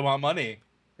 Well, they want money.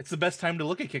 It's the best time to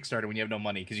look at Kickstarter when you have no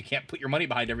money because you can't put your money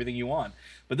behind everything you want.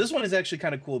 But this one is actually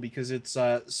kind of cool because it's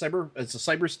a cyber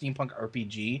steampunk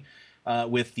RPG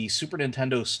with the Super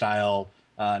Nintendo style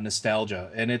nostalgia,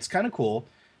 and it's kind of cool.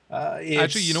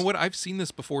 Actually, you know what? I've seen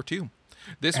this before too.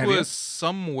 This Have was you?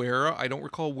 somewhere, I don't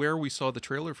recall where we saw the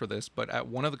trailer for this, but at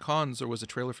one of the cons there was a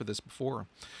trailer for this before.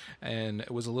 And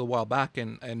it was a little while back,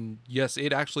 and yes,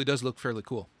 it actually does look fairly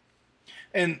cool.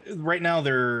 And right now,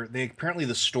 they apparently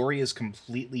the story is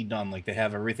completely done. Like they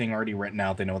have everything already written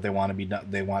out. They know what they want to be done.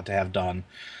 They want to have done.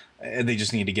 And they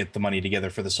just need to get the money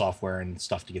together for the software and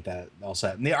stuff to get that all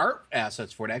set. And the art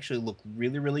assets for it actually look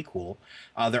really, really cool.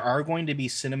 There are going to be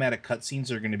cinematic cutscenes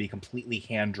that are going to be completely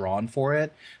hand drawn for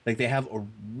it. Like they have a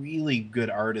really good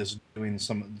artist doing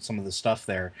some of the stuff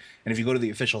there. And if you go to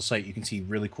the official site, you can see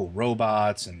really cool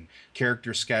robots and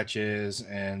character sketches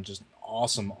and just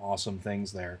awesome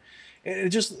things there.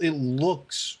 It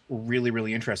looks really,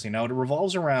 really interesting. Now it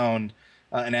revolves around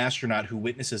an astronaut who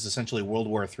witnesses essentially World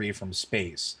War III from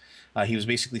space. He was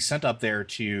basically sent up there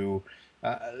to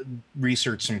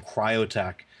research some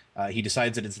cryotech. He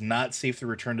decides that it's not safe to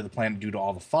return to the planet due to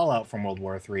all the fallout from World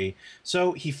War III,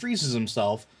 so he freezes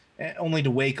himself, only to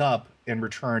wake up and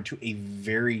return to a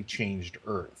very changed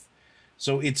Earth.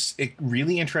 So it's a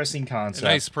really interesting concept.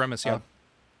 Nice premise, yeah.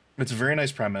 It's a very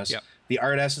nice premise. Yep. The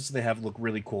art assets they have look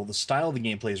really cool. The style of the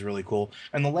gameplay is really cool.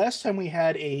 And the last time we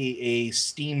had a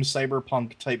Steam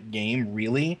cyberpunk type game,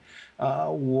 really,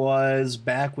 was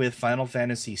back with Final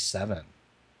Fantasy VII.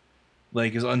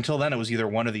 Like until then, it was either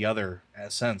one or the other.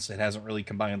 Since it hasn't really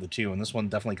combined the two, and this one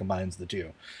definitely combines the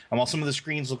two. And while some of the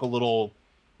screens look a little,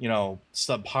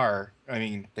 subpar, I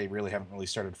mean, they really haven't really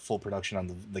started full production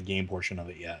on the game portion of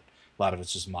it yet. A lot of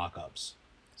it's just mock-ups.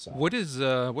 So.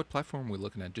 What platform are we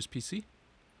looking at? Just PC?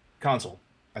 Console,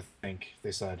 I think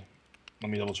they said. Let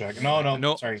me double check.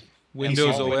 No, sorry.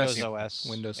 Windows Oh, OS. Windows OS.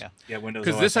 Windows. Yeah. Yeah, Windows.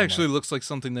 Because OS this on actually there. looks like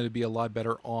something that would be a lot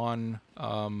better on,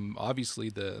 obviously,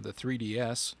 the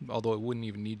 3DS, although it wouldn't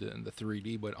even need the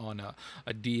 3D, but on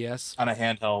a DS, on a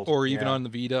handheld, or even yeah. on the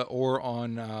Vita, or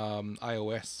on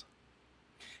iOS.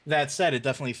 That said, it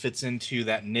definitely fits into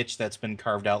that niche that's been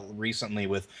carved out recently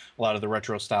with a lot of the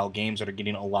retro style games that are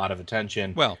getting a lot of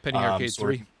attention. Well, Penny Arcade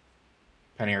 3.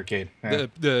 Penny Arcade. Yeah.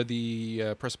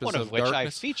 The Precipice One of of which I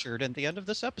Darkness. featured at the end of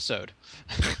this episode.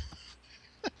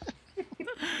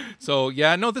 So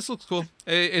yeah, no, this looks cool.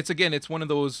 It's one of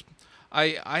those.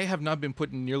 I have not been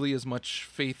putting nearly as much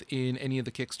faith in any of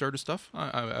the Kickstarter stuff.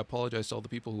 I apologize to all the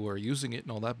people who are using it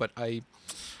and all that, but I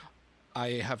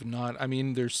have not. I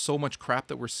mean, there's so much crap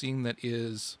that we're seeing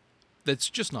that's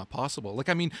just not possible. Like,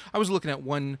 I mean, I was looking at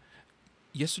one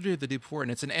yesterday or the day before, and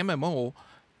it's an MMO,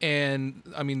 and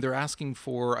I mean, they're asking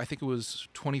for, I think it was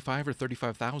 25 or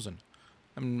 35,000.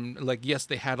 I mean, like, yes,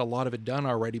 they had a lot of it done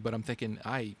already, but I'm thinking,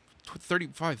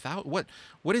 35,000.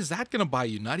 What is that going to buy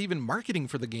you? Not even marketing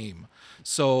for the game.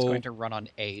 So It's going to run on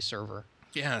a server.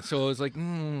 yeah, so it's like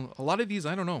a lot of these,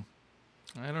 I don't know.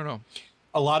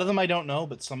 A lot of them I don't know,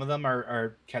 but some of them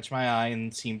are catch my eye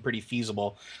and seem pretty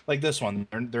feasible. Like this one,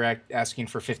 they're asking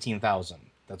for 15,000.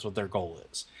 That's what their goal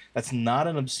is. That's not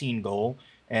an obscene goal.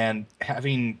 And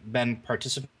having been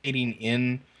participating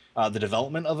in the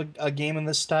development of a game in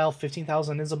this style,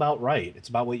 15,000 is about right. It's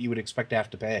about what you would expect to have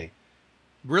to pay.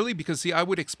 Really, because see, I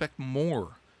would expect more.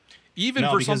 Even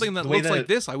No, for because something that the way looks like that-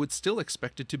 this, I would still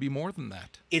expect it to be more than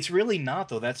that. It's really not,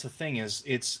 though. That's the thing, is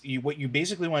what you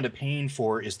basically wind up paying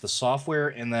for is the software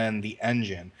and then the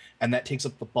engine, and that takes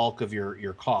up the bulk of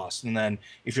your cost. And then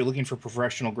if you're looking for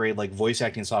professional grade like voice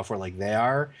acting software like they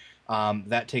are,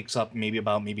 that takes up maybe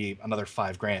another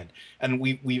 $5,000.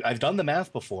 And I've done the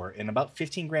math before, and about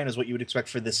 15 grand is what you would expect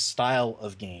for this style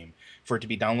of game, for it to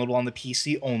be downloadable on the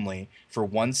PC only for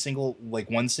one single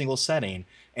setting,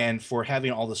 and for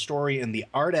having all the story and the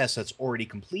art assets already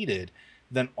completed.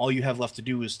 Then all you have left to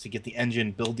do is to get the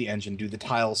engine, build the engine, do the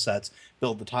tile sets,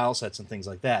 build the tile sets, and things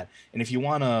like that. And if you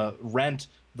want to rent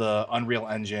the Unreal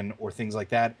Engine or things like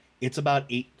that, it's about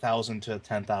 $8,000 to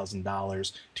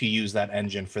 $10,000 to use that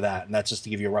engine for that. And that's just to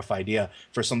give you a rough idea.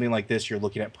 For something like this, you're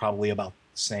looking at probably about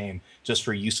the same just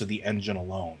for use of the engine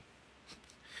alone.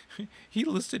 He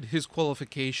listed his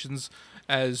qualifications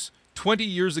as 20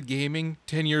 years of gaming,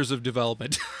 10 years of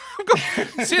development.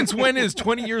 Since when is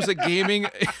 20 years of gaming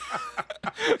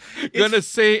gonna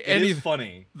say It anything? is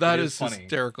funny. That It is funny.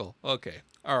 hysterical. Okay.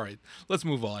 All right. Let's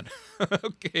move on.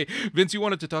 Okay. Vince, you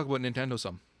wanted to talk about Nintendo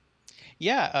some.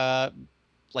 Yeah,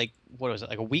 like what was it?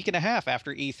 Like a week and a half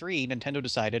after E3, Nintendo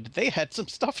decided they had some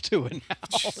stuff to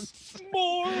announce.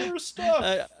 More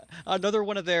stuff. Another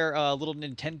one of their little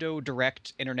Nintendo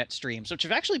Direct internet streams, which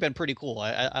have actually been pretty cool.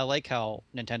 I like how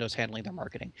Nintendo's handling their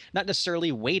marketing. Not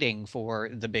necessarily waiting for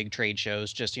the big trade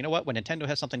shows. Just, you know what? When Nintendo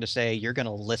has something to say, you're going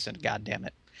to listen. God damn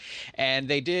it. And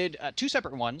they did two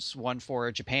separate ones, one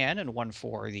for Japan and one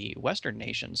for the Western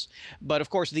nations. But of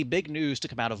course, the big news to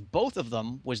come out of both of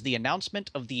them was the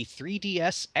announcement of the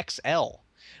 3DS XL.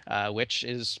 Which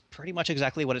is pretty much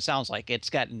exactly what it sounds like. It's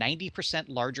got 90%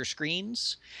 larger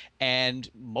screens, and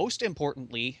most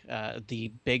importantly,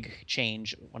 the big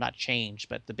change, well, not change,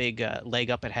 but the big leg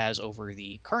up it has over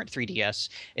the current 3DS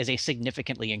is a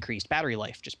significantly increased battery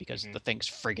life, just because the thing's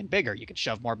friggin' bigger. You can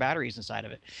shove more batteries inside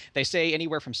of it. They say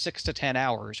anywhere from 6 to 10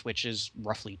 hours, which is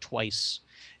roughly twice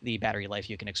the battery life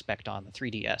you can expect on the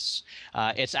 3DS.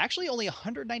 It's actually only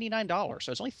 $199,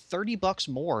 so it's only $30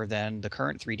 more than the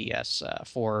current 3DS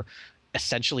for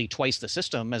essentially twice the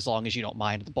system, as long as you don't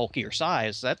mind the bulkier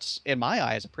size. That's, in my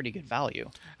eyes, a pretty good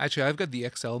value. Actually, I've got the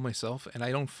XL myself, and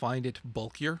I don't find it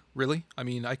bulkier, really. I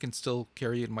mean, I can still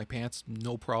carry it in my pants,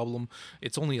 no problem.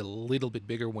 It's only a little bit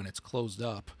bigger when it's closed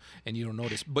up, and you don't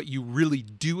notice. But you really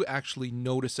do actually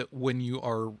notice it when you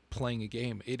are playing a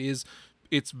game.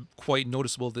 It's quite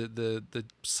noticeable, the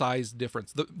size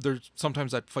difference. There's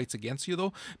sometimes that fights against you,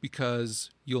 though, because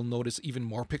you'll notice even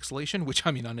more pixelation, which,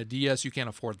 I mean, on a DS, you can't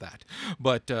afford that.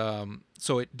 But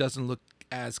so it doesn't look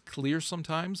as clear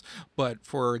sometimes. But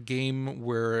for a game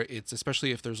where it's,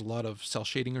 especially if there's a lot of cell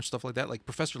shading or stuff like that, like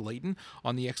Professor Layton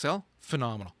on the XL,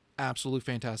 phenomenal. Absolutely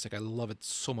fantastic. I love it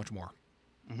so much more.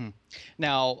 Mm-hmm.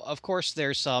 Now, of course,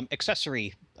 there's some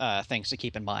accessory things to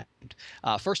keep in mind.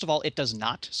 First of all, it does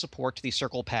not support the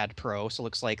Circle Pad Pro, so it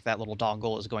looks like that little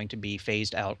dongle is going to be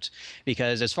phased out,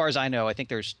 because as far as I know, I think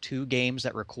there's 2 games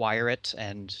that require it,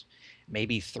 and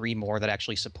maybe 3 more that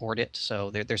actually support it. So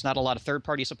there's not a lot of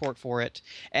third-party support for it.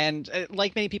 And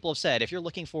like many people have said, if you're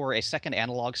looking for a second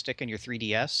analog stick in your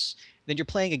 3DS, then you're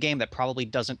playing a game that probably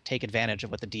doesn't take advantage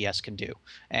of what the DS can do.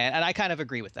 And I kind of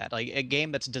agree with that. Like, a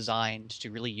game that's designed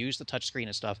to really use the touchscreen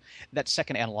and stuff, that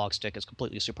second analog stick is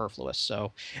completely superfluous.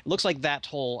 So it looks like that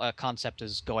whole concept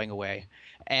is going away.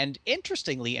 And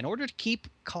interestingly, in order to keep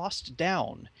cost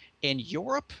down, in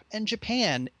Europe and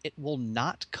Japan, it will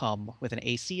not come with an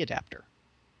AC adapter.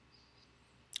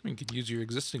 You could use your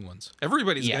existing ones.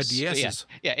 Everybody's got DSs.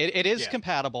 Yeah, it is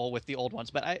compatible with the old ones,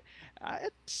 but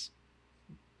it's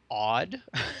odd,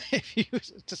 if you,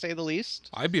 to say the least.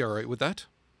 I'd be all right with that.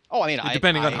 Oh, I mean,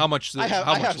 depending on how much I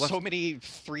have left. so many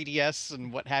 3DS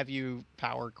and what have you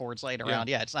power cords laying around.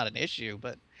 Yeah, it's not an issue,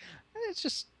 but it's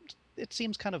just, it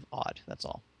seems kind of odd. That's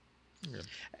all.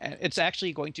 Okay. It's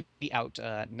actually going to be out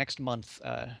next month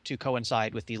to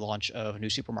coincide with the launch of New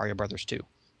Super Mario Brothers 2.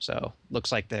 So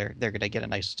looks like they're going to get a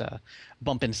nice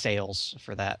bump in sales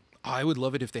for that. I would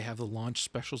love it if they have the launch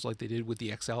specials like they did with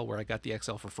the XL, where I got the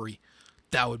XL for free.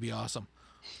 That would be awesome.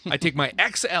 I take my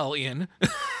XL in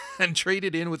and trade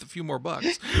it in with a few more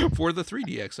bucks for the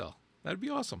 3D XL. That'd be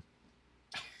awesome.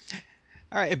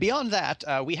 All right. Beyond that,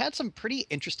 we had some pretty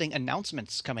interesting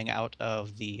announcements coming out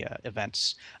of the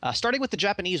events. Starting with the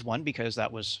Japanese one, because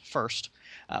that was first.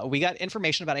 We got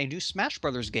information about a new Smash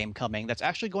Brothers game coming that's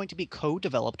actually going to be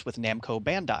co-developed with Namco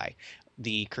Bandai,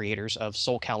 the creators of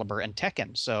Soul Calibur and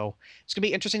Tekken. So it's going to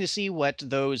be interesting to see what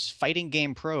those fighting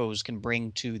game pros can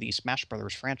bring to the Smash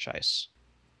Brothers franchise.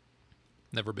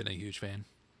 Never been a huge fan.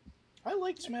 I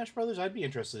like Smash Brothers. I'd be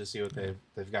interested to see what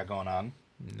they've got going on.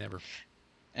 Never.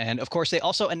 And of course, they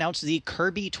also announced the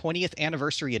Kirby 20th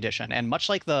Anniversary Edition. And much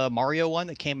like the Mario one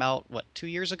that came out, 2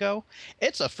 years ago?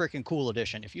 It's a freaking cool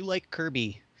edition. If you like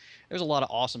Kirby, there's a lot of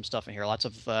awesome stuff in here. Lots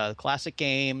of classic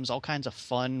games, all kinds of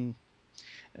fun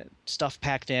stuff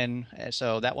packed in.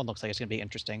 So that one looks like it's going to be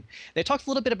interesting. They talked a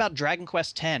little bit about Dragon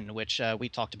Quest X, which we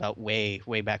talked about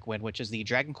way back when, which is the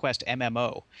Dragon Quest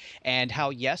MMO, and how,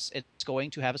 yes, it's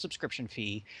going to have a subscription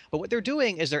fee, but what they're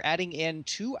doing is they're adding in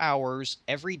 2 hours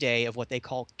every day of what they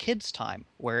call kids time,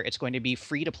 where it's going to be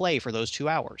free to play for those 2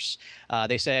 hours.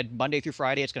 They said Monday through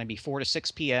Friday it's going to be 4 to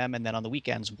 6 p.m. and then on the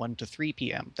weekends 1 to 3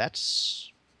 p.m. That's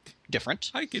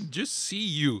different. I can just see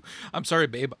you. I'm sorry,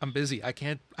 babe. I'm busy. I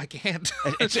can't.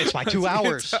 It's my 2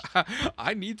 hours.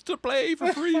 I need to play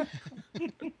for free.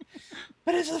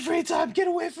 But it's the free time. Get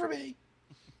away from me.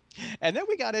 And then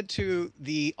we got into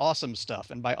the awesome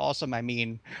stuff. And by awesome, I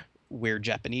mean weird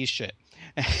Japanese shit.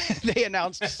 They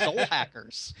announced Soul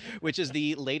Hackers, which is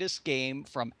the latest game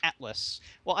from Atlas.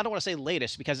 Well, I don't want to say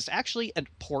latest because it's actually a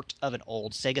port of an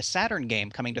old Sega Saturn game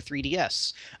coming to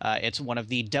 3DS. It's one of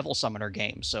the Devil Summoner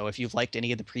games. So if you've liked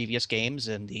any of the previous games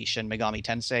in the Shin Megami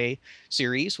Tensei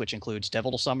series, which includes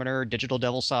Devil Summoner, Digital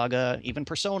Devil Saga, even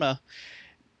Persona,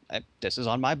 this is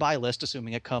on my buy list,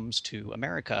 assuming it comes to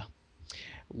America.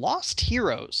 Lost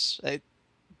Heroes.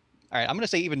 All right, I'm going to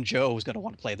say even Joe is going to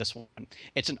want to play this one.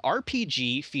 It's an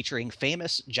RPG featuring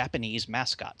famous Japanese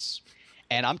mascots.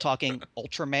 And I'm talking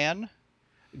Ultraman,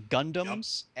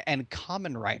 Gundams, and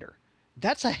Kamen Rider.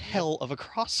 That's a hell of a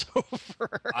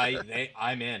crossover.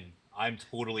 I'm in. I'm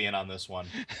totally in on this one.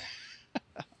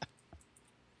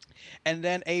 And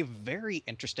then a very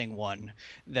interesting one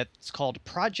that's called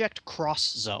Project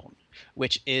Cross Zone,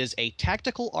 which is a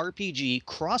tactical RPG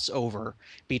crossover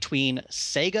between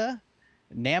Sega,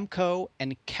 Namco,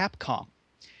 and Capcom.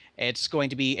 It's going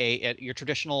to be your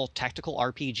traditional tactical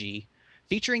RPG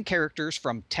featuring characters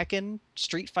from Tekken,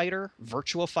 Street Fighter,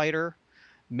 Virtua Fighter,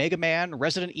 Mega Man,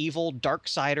 Resident Evil,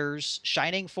 Darksiders,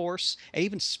 Shining Force, and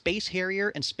even Space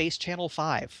Harrier and Space Channel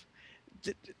 5.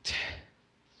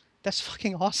 That's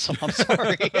fucking awesome. I'm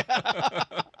sorry.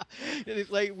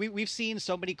 Like we've seen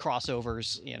so many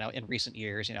crossovers, in recent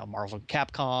years. Marvel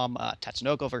Capcom,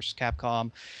 Tatsunoko versus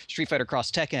Capcom, Street Fighter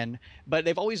Cross Tekken, but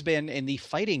they've always been in the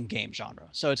fighting game genre.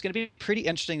 So it's going to be pretty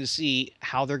interesting to see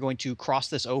how they're going to cross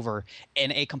this over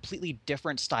in a completely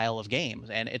different style of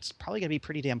games, and it's probably going to be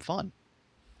pretty damn fun.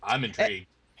 I'm intrigued.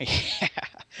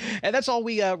 And that's all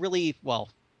we really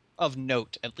of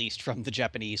note, at least from the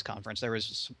Japanese conference. There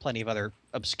was plenty of other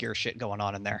obscure shit going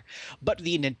on in there. But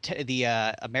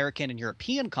the American and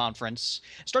European conference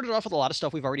started off with a lot of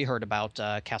stuff we've already heard about.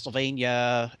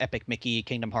 Castlevania, Epic Mickey,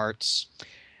 Kingdom Hearts.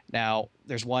 Now,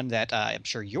 there's one that I'm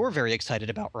sure you're very excited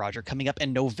about, Roger, coming up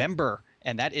in November,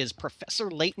 and that is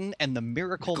Professor Layton and the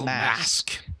Miracle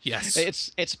Mask. Yes.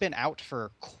 It's been out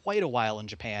for quite a while in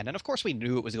Japan, and of course we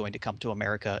knew it was going to come to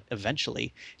America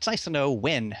eventually. It's nice to know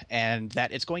when, and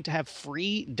that it's going to have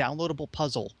free downloadable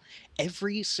puzzle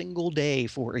every single day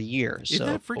for a year. Isn't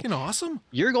that freaking awesome?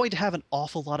 You're going to have an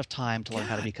awful lot of time to learn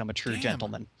how to become a true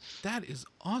gentleman. That is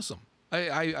awesome.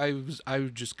 I was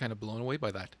just kind of blown away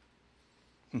by that.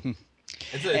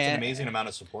 It's an amazing amount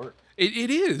of support.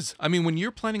 It is. I mean, when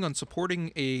you're planning on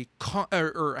supporting a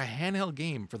handheld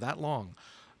game for that long,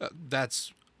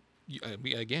 that's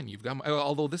again, you've got.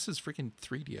 Although this is freaking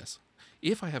 3DS.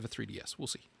 If I have a 3DS, we'll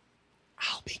see.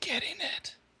 I'll be getting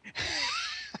it.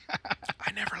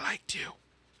 I never liked you.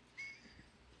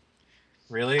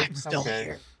 Really? I'm still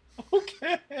here.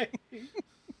 Okay.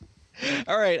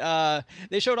 All right,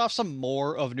 they showed off some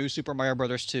more of New Super Mario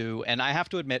Bros. 2, and I have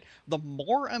to admit, the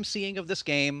more I'm seeing of this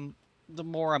game, the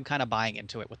more I'm kind of buying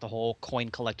into it with the whole coin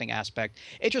collecting aspect.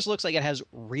 It just looks like it has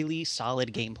really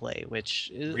solid gameplay, which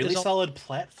is really solid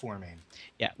platforming.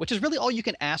 Yeah, which is really all you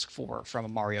can ask for from a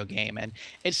Mario game, and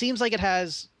it seems like it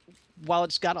has. While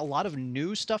it's got a lot of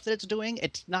new stuff that it's doing,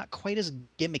 it's not quite as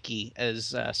gimmicky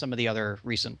as some of the other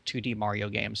recent 2D Mario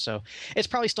games. So it's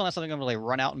probably still not something I'm going to really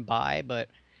run out and buy, but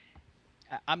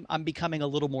I'm becoming a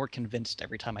little more convinced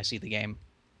every time I see the game.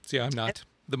 See, I'm not.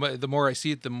 The more I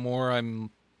see it, the more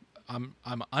I'm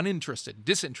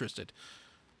disinterested.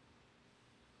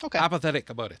 Okay. Apathetic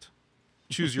about it.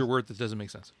 Choose your word that doesn't make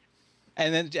sense.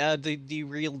 And then the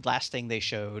real last thing they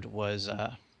showed was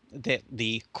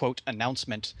the quote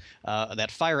announcement that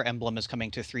Fire Emblem is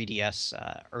coming to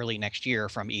 3DS early next year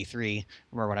from E3.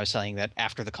 Remember when I was saying that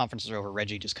after the conference was over,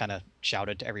 Reggie just kind of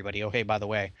shouted to everybody, "Oh, hey, by the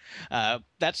way."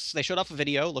 They showed off a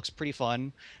video. Looks pretty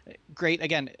fun. Great.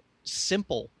 Again,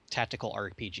 simple tactical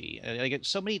RPG. Like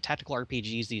so many tactical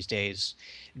RPGs these days,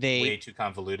 way too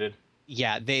convoluted.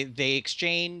 Yeah, they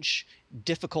exchange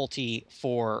difficulty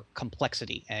for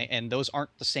complexity, and those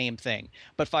aren't the same thing.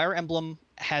 But Fire Emblem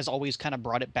has always kind of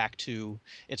brought it back to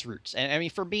its roots. And I mean,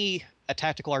 for me, a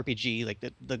tactical RPG, like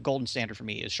the golden standard for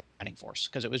me is Shining Force,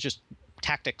 because it was just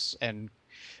tactics and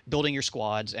building your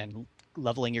squads and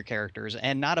leveling your characters,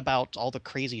 and not about all the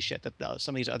crazy shit that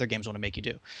some of these other games want to make you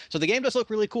do. So the game does look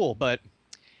really cool, but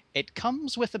it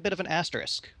comes with a bit of an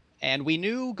asterisk. And we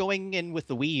knew going in with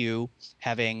the Wii U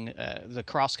having the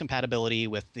cross compatibility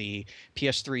with the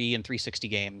PS3 and 360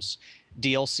 games,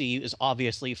 DLC is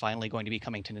obviously finally going to be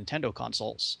coming to Nintendo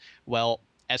consoles. Well,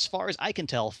 as far as I can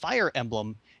tell, Fire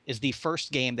Emblem is the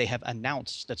first game they have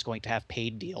announced that's going to have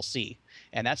paid DLC,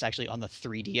 and that's actually on the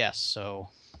 3DS. So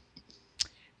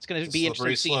it's going to be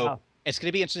interesting to see how. It's going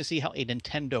to be interesting to see how a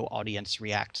Nintendo audience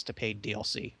reacts to paid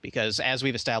DLC, because as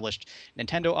we've established,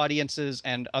 Nintendo audiences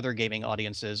and other gaming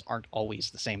audiences aren't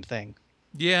always the same thing.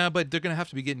 Yeah, but they're going to have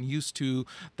to be getting used to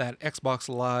that Xbox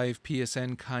Live,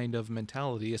 PSN kind of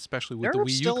mentality, especially with the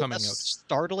Wii U coming out. There's still a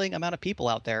startling amount of people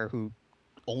out there who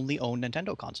only own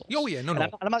Nintendo consoles. Oh, yeah, no.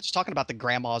 I'm not just talking about the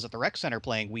grandmas at the rec center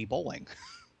playing Wii Bowling.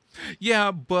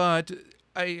 Yeah, but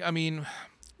I mean,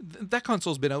 that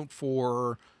console's been out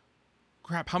for...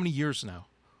 crap, how many years now?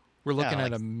 We're looking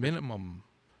at a minimum,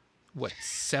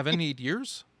 7, 8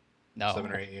 years? No.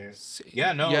 7 or 8 years.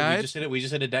 Yeah, no, we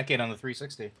just hit a decade on the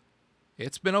 360.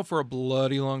 It's been out for a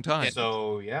bloody long time.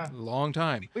 So, yeah. Long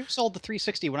time. We sold the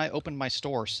 360 when I opened my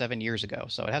store 7 years ago,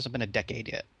 so it hasn't been a decade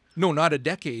yet. No, not a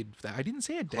decade. I didn't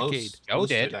say a decade. Joe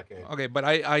did. Okay, but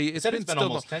it's been still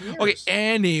almost 10 years. Okay,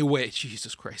 anyway,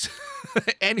 Jesus Christ.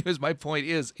 Anyways, my point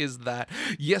is that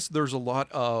yes, there's a lot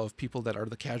of people that are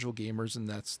the casual gamers, and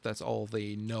that's all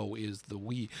they know is the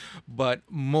Wii. But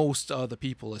most of the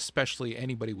people, especially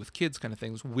anybody with kids kind of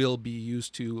things, will be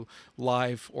used to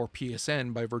Live or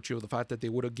PSN by virtue of the fact that they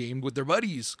would have gamed with their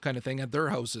buddies kind of thing at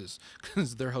their houses,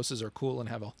 because their houses are cool and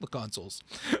have all the consoles.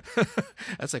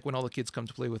 That's like when all the kids come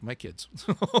to play with my kids.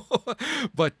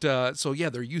 But so yeah,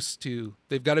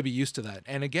 they've got to be used to that.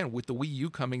 And again, with the Wii U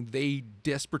coming, they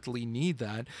desperately need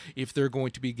that if they're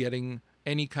going to be getting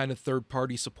any kind of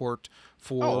third-party support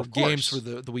for games for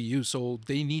the Wii U. So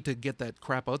they need to get that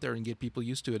crap out there and get people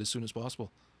used to it as soon as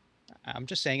possible. I'm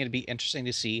just saying it'd be interesting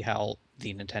to see how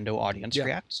the Nintendo audience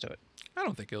reacts to it. I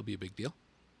don't think it'll be a big deal.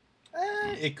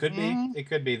 It could be. It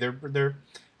could be. They're.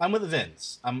 I'm with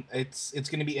Vince. It's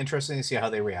going to be interesting to see how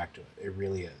they react to it. It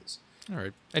really is. All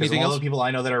right. Anything else? All the people I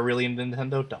know that are really into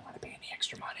Nintendo don't want to pay any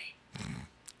extra money.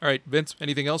 All right, Vince.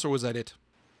 Anything else, or was that it?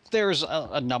 There's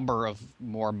a number of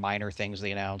more minor things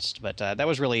they announced, but that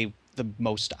was really the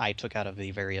most I took out of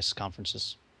the various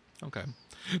conferences. Okay.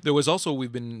 There was also,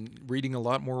 we've been reading a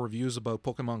lot more reviews about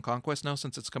Pokemon Conquest now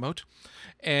since it's come out,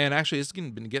 and actually it's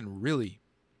been getting really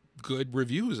good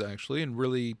reviews actually, and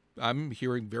really I'm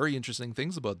hearing very interesting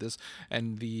things about this,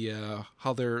 and the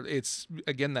how it's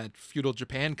again that feudal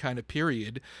Japan kind of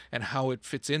period and how it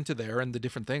fits into there and the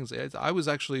different things.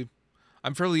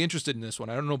 I'm fairly interested in this one.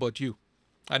 I don't know about you.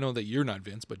 I know that you're not,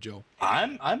 Vince, but Joe.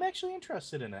 I'm actually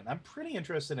interested in it. I'm pretty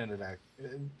interested in it.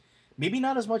 Maybe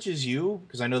not as much as you,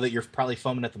 because I know that you're probably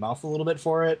foaming at the mouth a little bit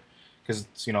for it, because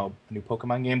it's a new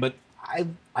Pokemon game, but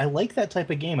I like that type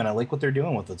of game, and I like what they're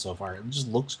doing with it so far. It just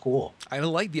looks cool. I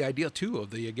like the idea too of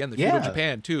the feudal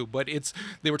Japan too, but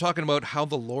they were talking about how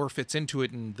the lore fits into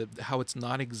it and how it's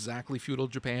not exactly feudal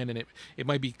Japan, and it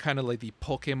might be kind of like the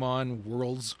Pokemon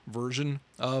Worlds version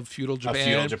of feudal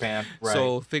Japan. Right.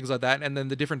 So things like that, and then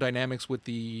the different dynamics with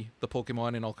the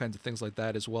Pokemon and all kinds of things like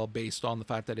that as well, based on the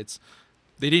fact that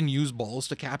they didn't use balls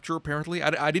to capture. Apparently,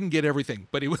 I didn't get everything,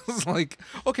 but it was like,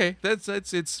 okay,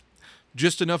 it's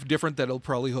just enough different that it'll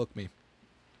probably hook me.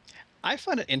 I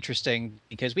find it interesting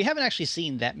because we haven't actually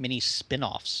seen that many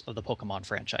spin-offs of the Pokemon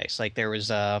franchise. Like there was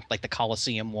like the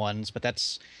Colosseum ones, but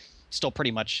that's still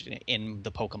pretty much in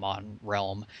the Pokemon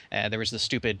realm. There was the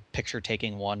stupid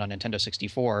picture-taking one on Nintendo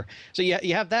 64. So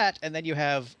you have that, and then you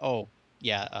have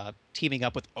teaming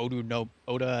up with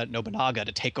Oda Nobunaga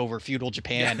to take over feudal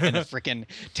Japan in a freaking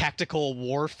tactical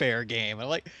warfare game. And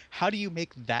like, how do you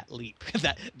make that leap?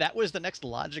 That was the next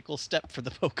logical step for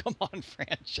the Pokemon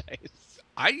franchise.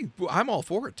 I'm all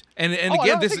for it. And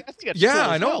again, I think it's cool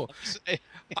I know. well.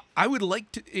 I would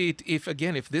like to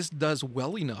if this does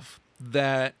well enough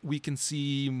that we can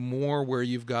see more where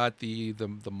you've got the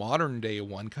modern day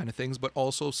one kind of things, but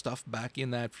also stuff back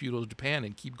in that feudal Japan,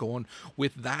 and keep going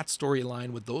with that storyline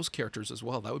with those characters as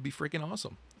well. That would be freaking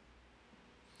awesome.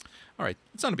 All right,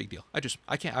 it's not a big deal. I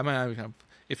can't.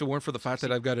 If it weren't for the fact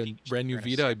that I've got a brand new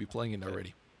Vita, I'd be playing it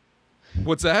already.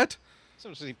 What's that?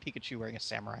 So see Pikachu wearing a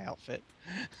samurai outfit.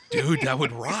 Dude, that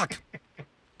would rock.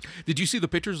 Did you see the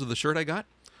pictures of the shirt I got?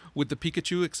 with the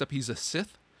Pikachu, except he's a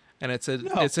Sith, and it says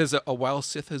No. a wild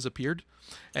Sith has appeared,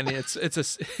 and it's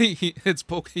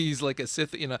he's like a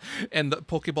Sith and the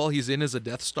Pokeball he's in is a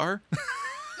Death Star.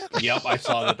 Yep, I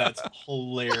saw that. That's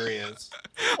hilarious.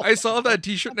 I saw that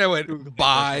T-shirt and I went,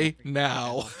 buy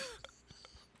now.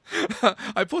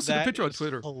 I posted a That picture on is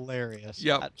Twitter. Hilarious.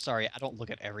 Yep. I'm sorry, I don't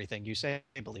look at everything you say,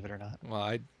 believe it or not. Well,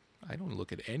 I don't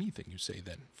look at anything you say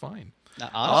then. Fine. Now,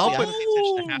 honestly, I put- don't pay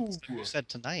attention to half the stuff you said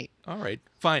tonight. All right.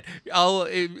 Fine.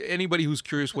 Anybody who's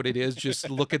curious what it is, just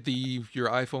look at your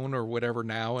iPhone or whatever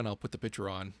now, and I'll put the picture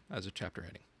on as a chapter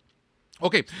heading.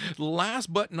 Okay,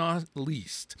 last but not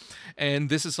least, and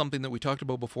this is something that we talked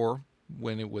about before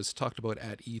when it was talked about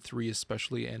at E3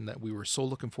 especially, and that we were so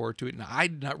looking forward to it, and I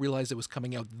did not realize it was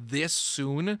coming out this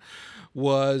soon,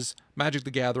 was Magic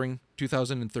the Gathering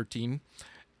 2013,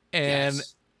 and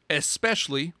Yes.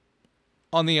 especially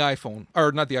on the iPhone,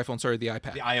 or not the iPhone, sorry, the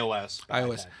iPad. The iOS.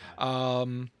 iOS.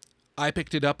 iPad, I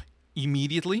picked it up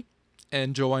immediately,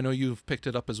 and Joe, I know you've picked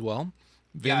it up as well.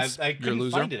 yeah, Vince, I you're a couldn't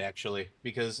loser. find it actually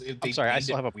because they I'm sorry, I named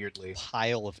still it have a weirdly.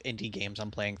 pile of indie games I'm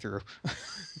playing through.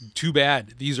 Too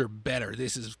bad. These are better.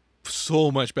 This is so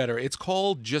much better. It's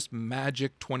called just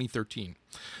Magic 2013.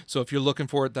 So if you're looking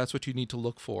for it, that's what you need to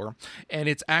look for. And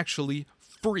it's actually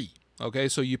free. Okay,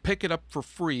 so you pick it up for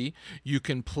free. You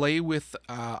can play with,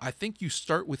 I think you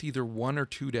start with either 1 or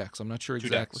 2 decks. I'm not sure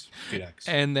exactly. 2 decks.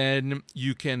 And then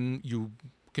you can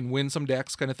win some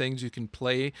decks, kind of things. You can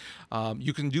play.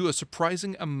 You can do a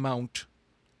surprising amount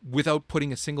without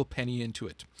putting a single penny into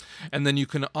it, and then you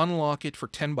can unlock it for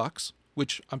 $10,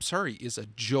 which I'm sorry is a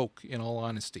joke in all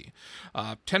honesty.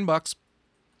 $10.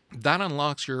 That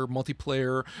unlocks your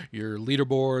multiplayer, your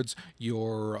leaderboards,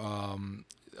 your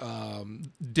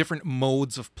different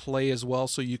modes of play as well,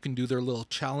 so you can do their little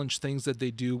challenge things that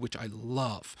they do, which I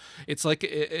love. It's like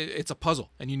it's a puzzle,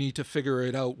 and you need to figure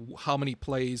it out how many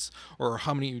plays or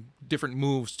how many different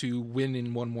moves to win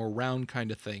in one more round kind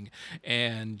of thing,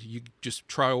 and you just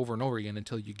try over and over again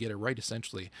until you get it right,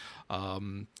 essentially.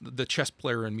 The chess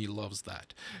player in me loves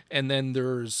that. And then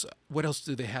there's, what else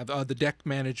do they have? The deck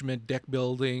management, deck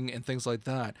building, and things like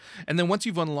that. And then once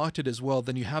you've unlocked it as well,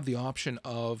 then you have the option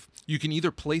of, you can either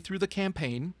play through the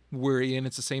campaign, wherein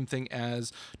it's the same thing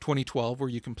as 2012, where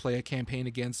you can play a campaign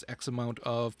against X amount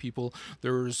of people.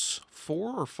 There's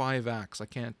 4 or 5 acts. I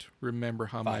can't remember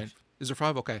how many. 5. Is there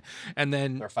 5? Okay. And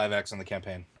then There are 5 acts on the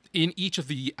campaign. in each of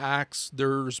the acts,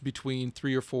 there's between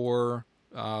 3 or 4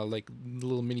 like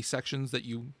little mini sections that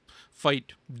you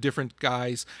fight different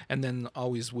guys, and then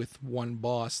always with one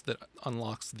boss that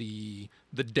unlocks the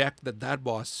deck that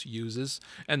boss uses,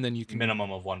 and then you can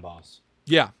Minimum of 1 boss.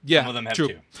 yeah Some of them have true.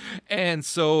 2.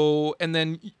 And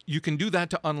then you can do that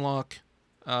to unlock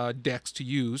decks to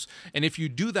use. And if you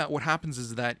do that, what happens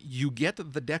is that you get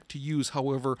the deck to use.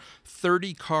 However,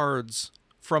 30 cards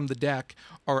from the deck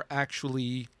are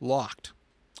actually locked.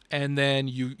 And then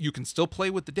you can still play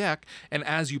with the deck. And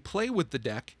as you play with the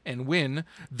deck and win,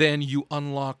 then you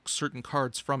unlock certain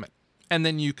cards from it. And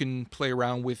then you can play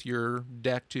around with your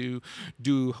deck to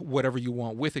do whatever you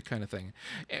want with it, kind of thing.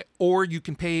 Or you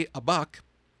can pay $1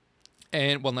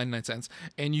 and 99 cents,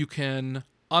 and you can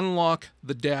unlock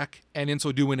the deck, and in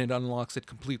so doing, it unlocks it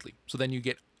completely. So then you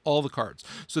get all the cards.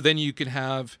 So then you can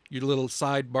have your little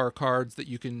sidebar cards that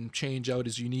you can change out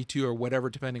as you need to, or whatever,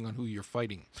 depending on who you're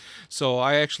fighting. So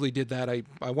I actually did that. I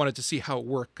wanted to see how it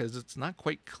worked, because it's not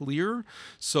quite clear.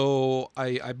 So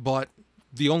I bought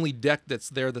the only deck that's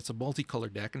there that's a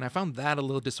multicolor deck, and I found that a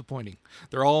little disappointing.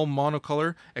 They're all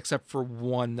monocolor except for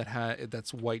one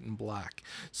that's white and black.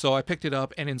 So I picked it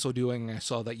up, and in so doing, I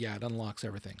saw that, yeah, it unlocks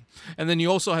everything. And then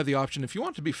you also have the option, if you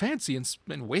want to be fancy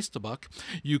and waste $1,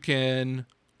 you can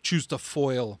choose to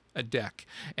foil a deck,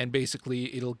 and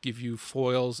basically it'll give you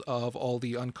foils of all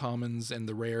the uncommons and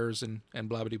the rares and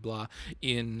blah blah blah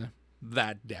in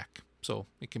that deck. So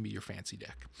it can be your fancy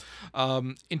deck.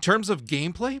 In terms of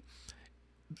gameplay,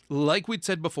 like we'd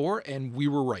said before, and we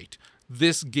were right,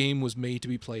 this game was made to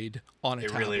be played on a It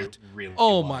tablet. really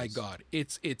Oh was. my god,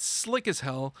 it's slick as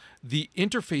hell. The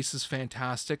interface is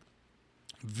fantastic,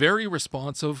 very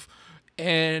responsive,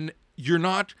 and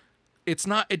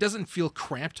it doesn't feel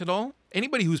cramped at all.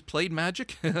 Anybody who's played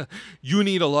Magic, you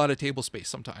need a lot of table space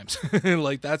sometimes.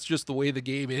 Like, that's just the way the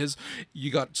game is.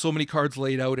 You got so many cards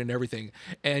laid out and everything.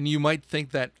 And you might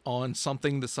think that on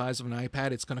something the size of an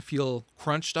iPad, it's going to feel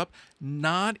crunched up.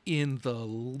 Not in the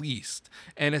least.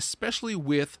 And especially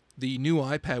with the new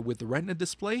iPad with the Retina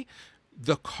display,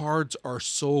 the cards are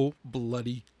so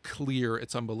bloody clear.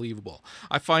 It's unbelievable.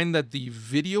 I find that the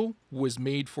video was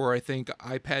made for, I think,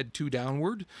 iPad 2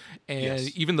 downward, and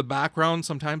Yes. even the background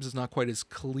sometimes is not quite as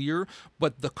clear,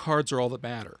 but the cards are all that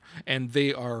matter, and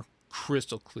they are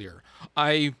crystal clear.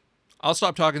 I'll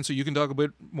stop talking so you can talk a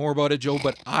bit more about it, Joe,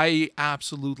 but I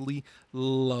absolutely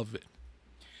love it.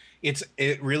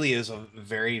 It really is a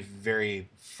very, very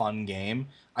fun game.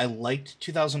 I liked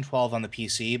 2012 on the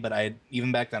PC, but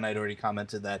even back then I'd already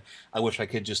commented that I wish I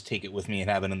could just take it with me and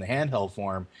have it in the handheld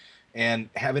form. And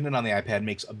having it on the iPad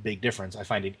makes a big difference. I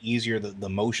find it easier. The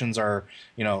motions are,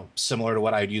 similar to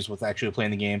what I'd use with actually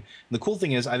playing the game. And the cool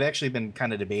thing is I've actually been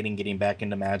kind of debating getting back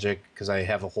into Magic because I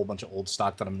have a whole bunch of old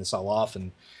stock that I'm going to sell off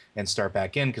and start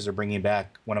back in because they're bringing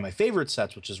back one of my favorite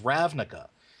sets, which is Ravnica.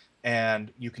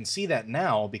 And you can see that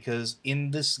now because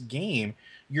in this game,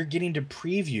 you're getting to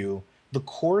preview the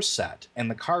core set and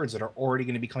the cards that are already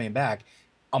going to be coming back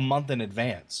a month in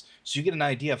advance. So you get an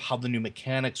idea of how the new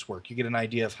mechanics work. You get an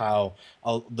idea of how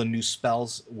the new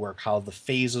spells work, how the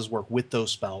phases work with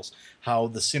those spells, how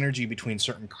the synergy between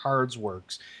certain cards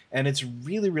works. And it's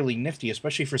really, really nifty,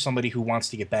 especially for somebody who wants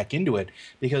to get back into it,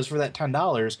 because for that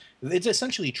 $10, it's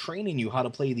essentially training you how to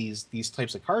play these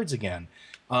types of cards again.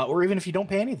 Or even if you don't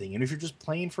pay anything, and if you're just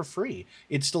playing for free,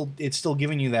 it's still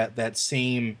giving you that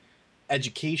same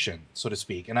education, so to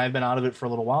speak. And I've been out of it for a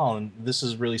little while, and this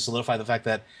has really solidified the fact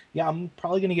that I'm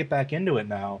probably going to get back into it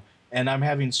now, and I'm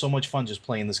having so much fun just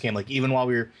playing this game. Like even while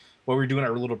we were doing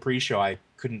our little pre-show, I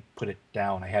couldn't put it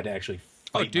down. I had to actually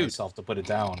fight myself to put it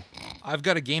down. I've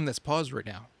got a game that's paused right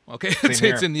now. Okay,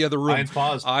 Same it's in the other room. Mine's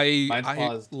paused. Mine's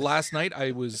paused. Last night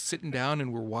I was sitting down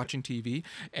and we're watching TV,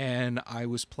 and I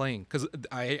was playing because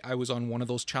I was on one of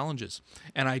those challenges,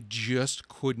 and I just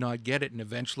could not get it, and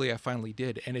eventually I finally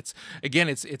did. And it's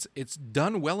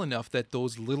done well enough that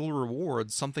those little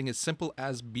rewards, something as simple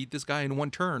as beat this guy in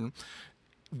one turn,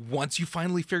 once you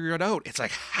finally figure it out, it's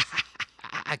like,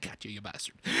 I got you, you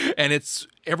bastard. And it's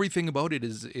everything about it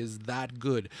is that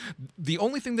good. The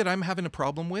only thing that I'm having a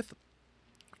problem with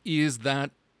is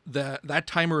that that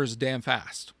timer is damn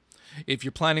fast. If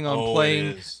you're planning on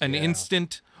playing an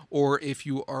instant, or if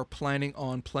you are planning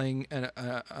on playing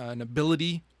an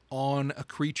ability on a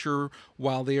creature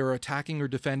while they are attacking or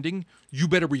defending, you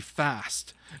better be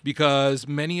fast, because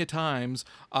many a times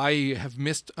I have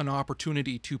missed an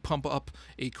opportunity to pump up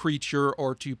a creature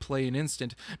or to play an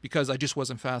instant because I just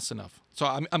wasn't fast enough. So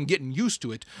I'm getting used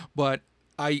to it, but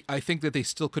I think that they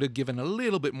still could have given a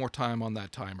little bit more time on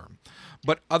that timer.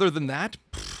 But other than that,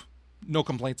 no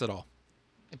complaints at all.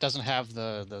 It doesn't have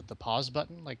the pause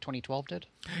button like 2012 did?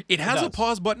 It has a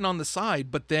pause button on the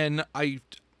side, but then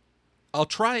I'll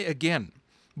try again.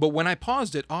 But when I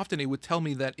paused it, often it would tell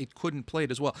me that it couldn't play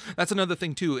it as well. That's another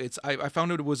thing too. I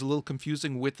found out it was a little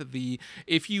confusing with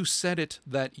if you set it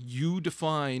that you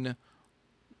define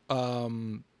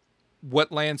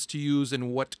what lands to use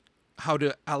and how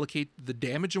to allocate the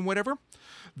damage and whatever,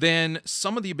 then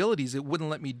some of the abilities it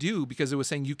wouldn't let me do because it was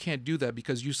saying you can't do that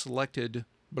because you selected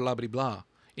blah, blah, blah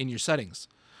in your settings.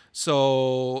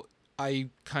 So I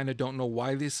kind of don't know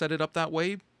why they set it up that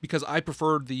way, because I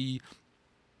prefer the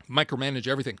micromanage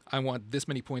everything. I want this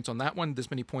many points on that one,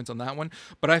 this many points on that one.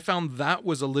 But I found that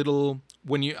was a little,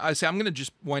 I say I'm going to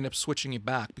just wind up switching it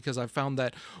back, because I found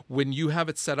that when you have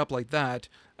it set up like that,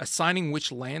 assigning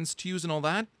which lands to use and all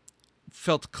that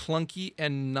felt clunky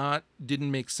and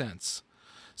didn't make sense.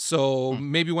 So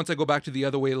maybe once I go back to the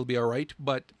other way, it'll be all right.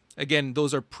 But again,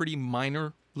 those are pretty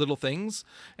minor little things,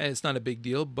 and it's not a big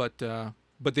deal. But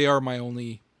they are my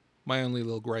only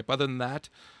little gripe. Other than that,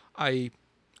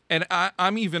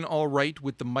 I'm even all right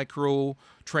with the micro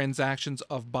transactions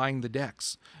of buying the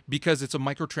decks, because it's a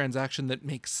microtransaction that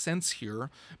makes sense here,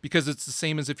 because it's the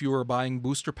same as if you were buying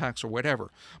booster packs or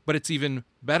whatever. But it's even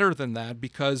better than that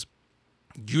because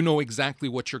you know exactly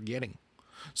what you're getting.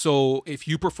 So if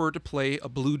you prefer to play a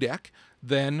blue deck,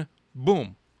 then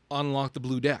boom, unlock the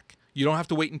blue deck. You don't have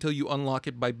to wait until you unlock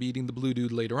it by beating the blue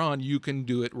dude later on. You can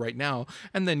do it right now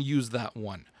and then use that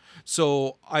one.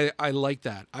 So I like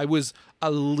that. I was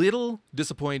a little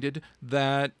disappointed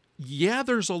that,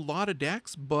 there's a lot of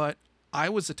decks, but I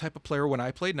was the type of player when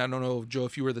I played, and I don't know, Joe,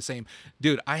 if you were the same.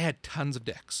 Dude, I had tons of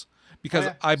decks.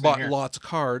 Because I bought lots of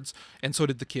cards, and so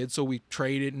did the kids. So we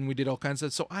traded and we did all kinds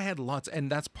of stuff. So I had lots,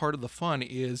 and that's part of the fun,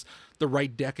 is the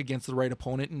right deck against the right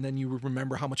opponent, and then you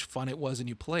remember how much fun it was and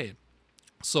you play it.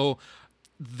 So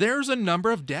there's a number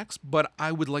of decks, but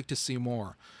I would like to see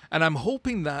more. And I'm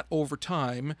hoping that over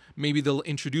time, maybe they'll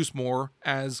introduce more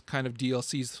as kind of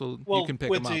DLCs so you can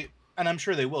pick them up. And I'm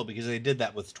sure they will, because they did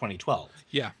that with 2012.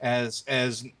 Yeah. As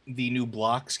the new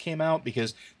blocks came out,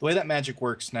 because the way that Magic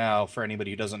works now, for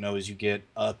anybody who doesn't know, is you get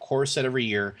a core set every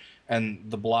year, and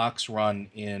the blocks run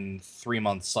in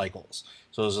 3-month cycles.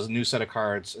 So there's a new set of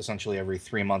cards essentially every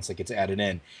 3 months that gets added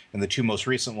in, and the two most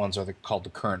recent ones are called the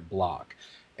current block.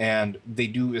 And they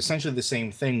do essentially the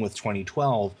same thing with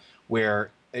 2012,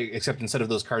 where except instead of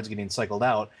those cards getting cycled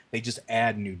out, they just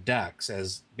add new decks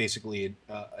as basically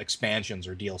expansions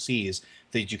or DLCs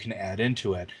that you can add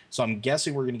into it. So I'm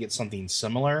guessing we're going to get something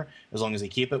similar, as long as they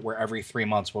keep it, where every 3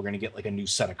 months we're going to get like a new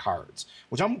set of cards,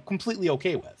 which I'm completely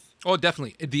okay with. Oh,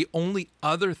 definitely. The only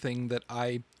other thing that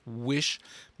I wish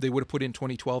they would have put in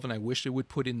 2012, and I wish they would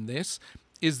put in this,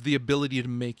 is the ability to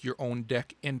make your own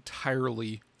deck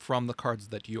entirely from the cards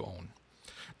that you own.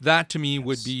 That to me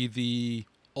would be the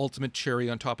ultimate cherry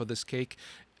on top of this cake.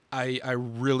 I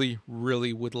really,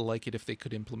 really would like it if they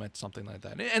could implement something like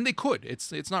that. And they could.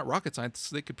 It's not rocket science.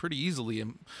 They could pretty easily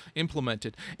implement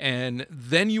it. And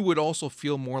then you would also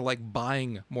feel more like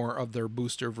buying more of their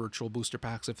virtual booster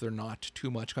packs if they're not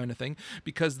too much kind of thing,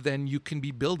 because then you can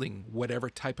be building whatever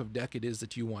type of deck it is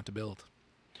that you want to build.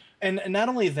 And not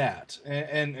only that,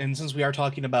 and since we are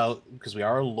talking about, because we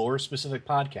are a lore-specific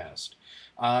podcast,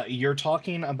 you're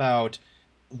talking about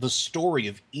the story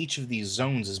of each of these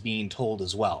zones is being told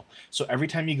as well. So every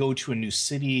time you go to a new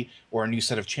city or a new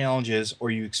set of challenges,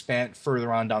 or you expand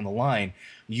further on down the line,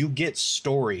 you get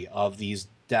story of these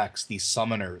decks, these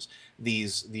summoners,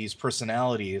 these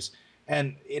personalities.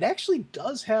 And it actually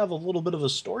does have a little bit of a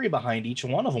story behind each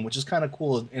one of them, which is kind of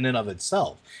cool in and of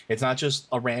itself. It's not just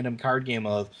a random card game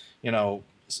of,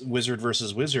 wizard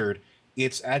versus wizard.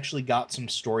 It's actually got some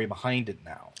story behind it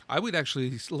now. I would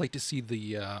actually like to see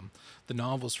the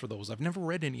novels for those. I've never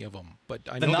read any of them, but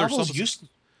I The know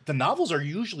the novels are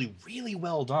usually really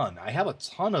well done. I have a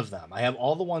ton of them. I have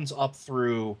all the ones up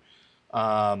through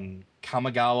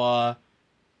Kamigawa,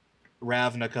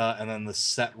 Ravnica, and then the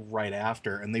set right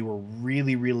after, and they were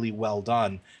really, really well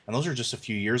done. And those are just a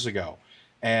few years ago.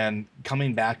 And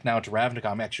coming back now to Ravnica,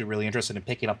 I'm actually really interested in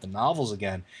picking up the novels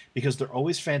again, because they're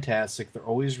always fantastic. They're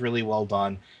always really well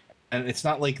done. And it's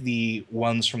not like the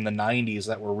ones from the 90s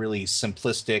that were really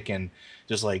simplistic and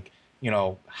just like,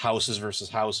 houses versus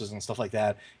houses and stuff like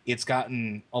that. It's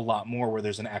gotten a lot more where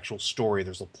there's an actual story.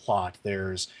 There's a plot.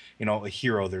 There's, a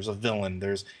hero. There's a villain.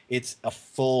 It's a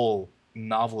full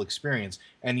novel experience.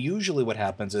 And usually what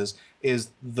happens is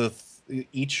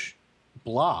each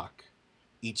block,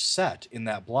 each set in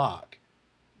that block,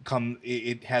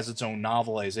 it has its own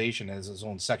novelization, as its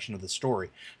own section of the story.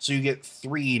 So you get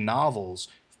 3 novels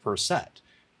per set,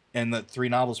 and the 3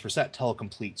 novels per set tell a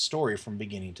complete story from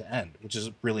beginning to end, which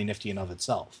is really nifty in of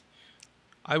itself.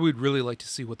 I would really like to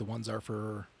see what the ones are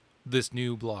for this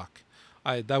new block.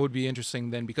 That would be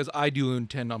interesting then, because I do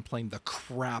intend on playing the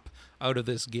crap out of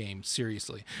this game,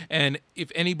 seriously. And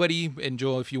if anybody, and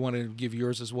Joel, if you want to give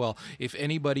yours as well, if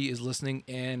anybody is listening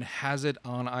and has it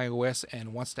on iOS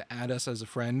and wants to add us as a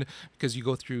friend, because you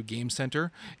go through Game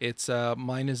Center, it's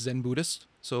mine is Zen Buddhist.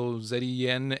 So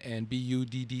Zen and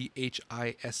Buddhist.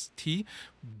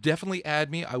 Definitely add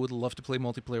me. I would love to play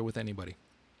multiplayer with anybody.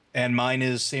 And mine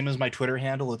is same as my Twitter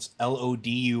handle. It's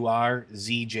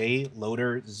LODURZJ,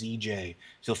 Loader ZJ.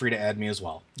 Feel free to add me as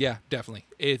well. Yeah, definitely.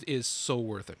 It is so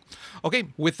worth it. Okay,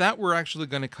 with that, we're actually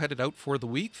going to cut it out for the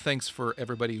week. Thanks for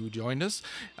everybody who joined us.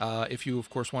 If you, of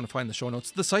course, want to find the show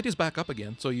notes, the site is back up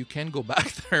again, so you can go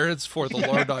back there. It's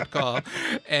forthelore.com.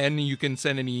 And you can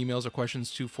send any emails or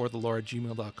questions to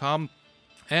forthelore@gmail.com.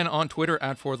 And on Twitter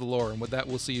 @forthelore. And with that,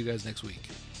 we'll see you guys next week.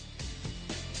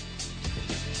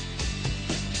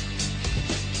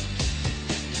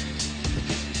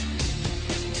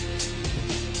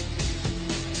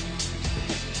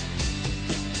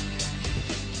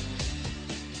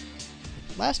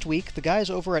 Last week, the guys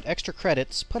over at Extra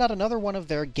Credits put out another one of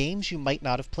their Games You Might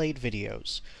Not Have Played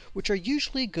videos, which are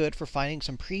usually good for finding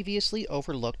some previously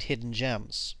overlooked hidden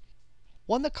gems.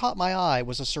 One that caught my eye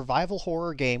was a survival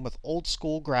horror game with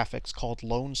old-school graphics called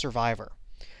Lone Survivor.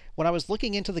 When I was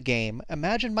looking into the game,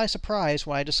 imagine my surprise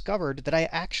when I discovered that I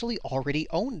actually already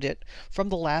owned it from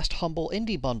the last Humble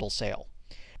Indie Bundle sale.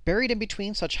 Buried in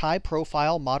between such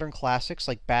high-profile modern classics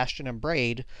like Bastion and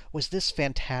Braid was this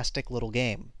fantastic little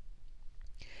game.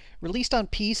 Released on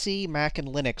PC, Mac, and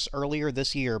Linux earlier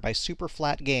this year by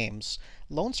Superflat Games,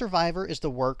 Lone Survivor is the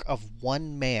work of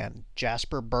one man,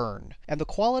 Jasper Byrne, and the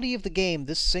quality of the game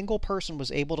this single person was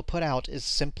able to put out is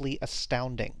simply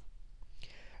astounding.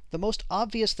 The most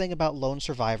obvious thing about Lone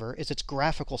Survivor is its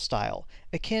graphical style,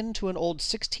 akin to an old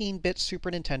 16-bit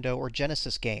Super Nintendo or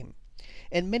Genesis game.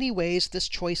 In many ways, this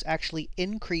choice actually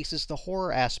increases the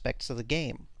horror aspects of the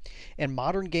game. In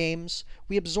modern games,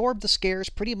 we absorb the scares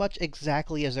pretty much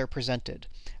exactly as they're presented.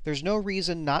 There's no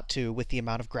reason not to with the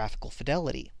amount of graphical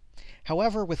fidelity.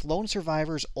 However, with Lone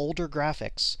Survivor's older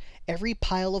graphics, every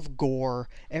pile of gore,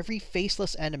 every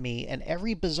faceless enemy, and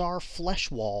every bizarre flesh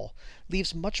wall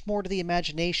leaves much more to the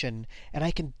imagination, and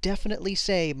I can definitely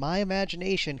say my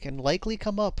imagination can likely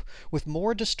come up with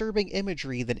more disturbing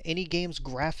imagery than any game's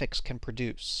graphics can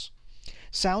produce.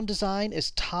 Sound design is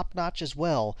top-notch as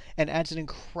well, and adds an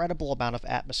incredible amount of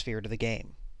atmosphere to the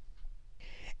game.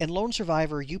 In Lone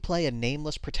Survivor, you play a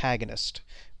nameless protagonist,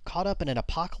 caught up in an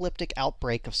apocalyptic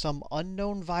outbreak of some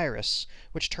unknown virus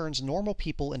which turns normal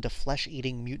people into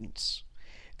flesh-eating mutants.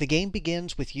 The game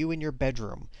begins with you in your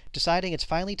bedroom, deciding it's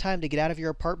finally time to get out of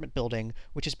your apartment building,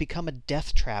 which has become a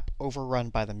death trap overrun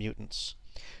by the mutants.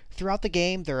 Throughout the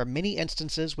game, there are many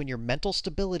instances when your mental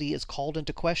stability is called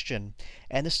into question,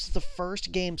 and this is the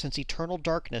first game since Eternal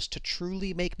Darkness to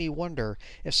truly make me wonder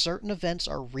if certain events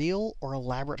are real or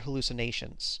elaborate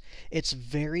hallucinations. It's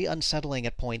very unsettling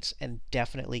at points and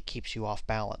definitely keeps you off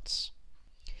balance.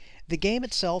 The game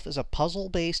itself is a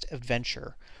puzzle-based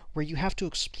adventure where you have to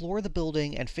explore the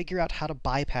building and figure out how to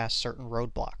bypass certain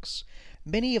roadblocks.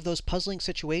 Many of those puzzling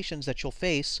situations that you'll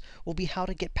face will be how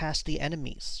to get past the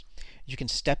enemies. You can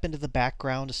step into the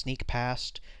background to sneak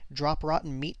past, drop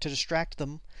rotten meat to distract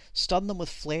them, stun them with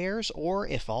flares, or,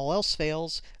 if all else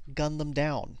fails, gun them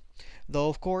down. Though,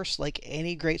 of course, like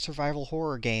any great survival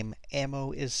horror game,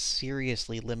 ammo is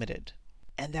seriously limited.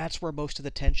 And that's where most of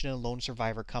the tension in Lone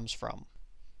Survivor comes from.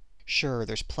 Sure,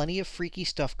 there's plenty of freaky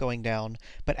stuff going down,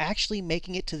 but actually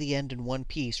making it to the end in one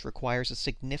piece requires a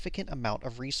significant amount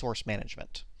of resource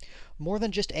management. More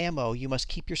than just ammo, you must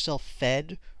keep yourself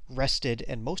fed, rested,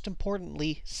 and most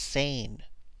importantly, sane.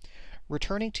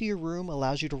 Returning to your room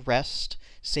allows you to rest,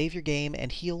 save your game,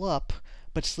 and heal up,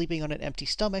 but sleeping on an empty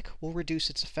stomach will reduce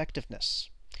its effectiveness.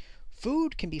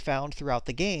 Food can be found throughout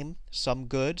the game, some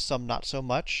good, some not so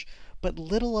much, but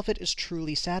little of it is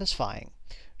truly satisfying.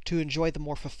 To enjoy the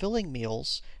more fulfilling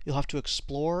meals, you'll have to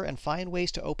explore and find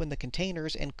ways to open the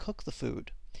containers and cook the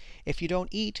food. If you don't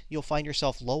eat, you'll find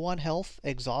yourself low on health,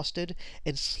 exhausted,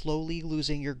 and slowly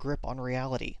losing your grip on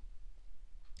reality.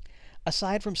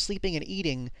 Aside from sleeping and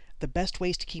eating, the best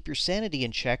ways to keep your sanity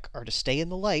in check are to stay in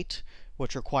the light,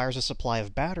 which requires a supply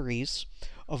of batteries,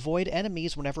 avoid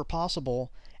enemies whenever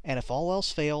possible, and if all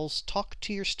else fails, talk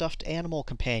to your stuffed animal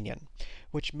companion,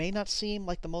 which may not seem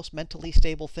like the most mentally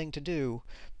stable thing to do,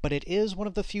 but it is one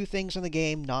of the few things in the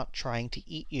game not trying to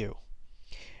eat you.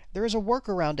 There is a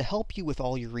workaround to help you with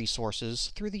all your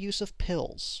resources through the use of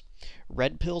pills.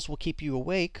 Red pills will keep you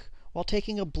awake, while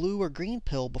taking a blue or green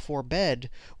pill before bed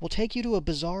will take you to a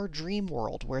bizarre dream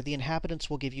world where the inhabitants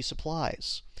will give you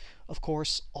supplies. Of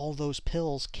course, all those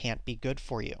pills can't be good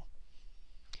for you.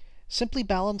 Simply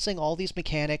balancing all these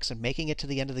mechanics and making it to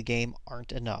the end of the game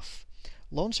aren't enough.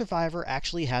 Lone Survivor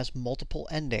actually has multiple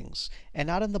endings, and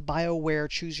not in the BioWare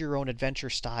choose-your-own-adventure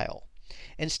style.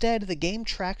 Instead, the game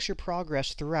tracks your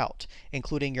progress throughout,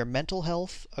 including your mental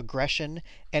health, aggression,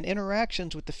 and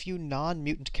interactions with the few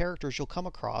non-mutant characters you'll come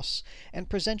across, and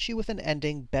presents you with an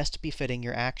ending best befitting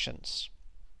your actions.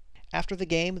 After the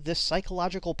game, this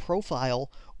psychological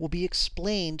profile will be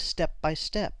explained step by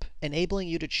step, enabling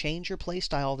you to change your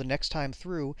playstyle the next time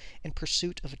through in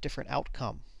pursuit of a different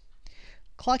outcome.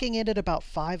 Clocking in at about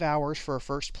 5 hours for a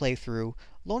first playthrough,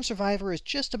 Lone Survivor is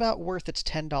just about worth its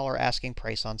 $10 asking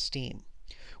price on Steam.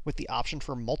 With the option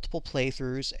for multiple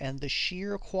playthroughs and the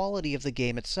sheer quality of the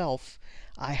game itself,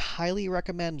 I highly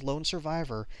recommend Lone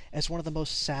Survivor as one of the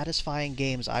most satisfying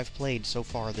games I've played so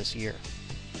far this year.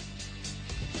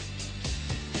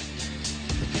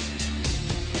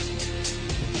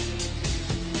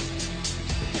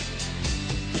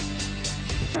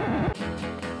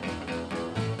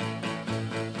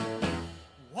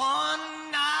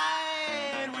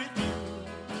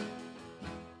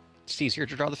 It's easier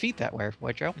to draw the feet that way,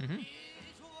 White Joe.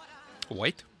 Mm-hmm.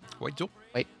 White Joe.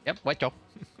 Yep, White Joe.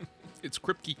 It's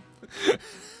Kripke.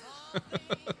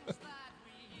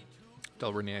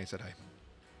 Tell Renee I said hi.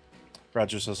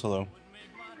 Roger says hello.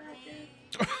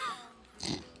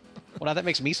 Well, now that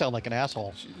makes me sound like an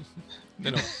asshole.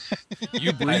 No.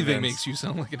 You breathing makes you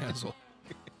sound like an asshole.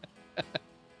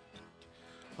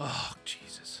 Oh,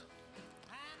 Jesus.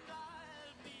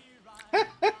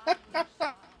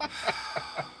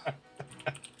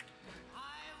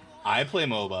 I play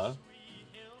MOBA.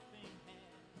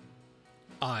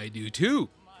 I do too.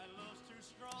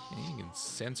 You can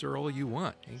censor all you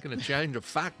want. Ain't gonna change the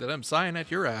fact that I'm sighing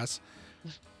at your ass.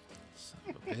 Son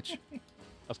of a bitch.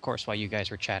 Of course, while you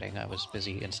guys were chatting, I was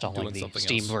busy installing Doing the something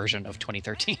Steam else. version of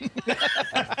 2013.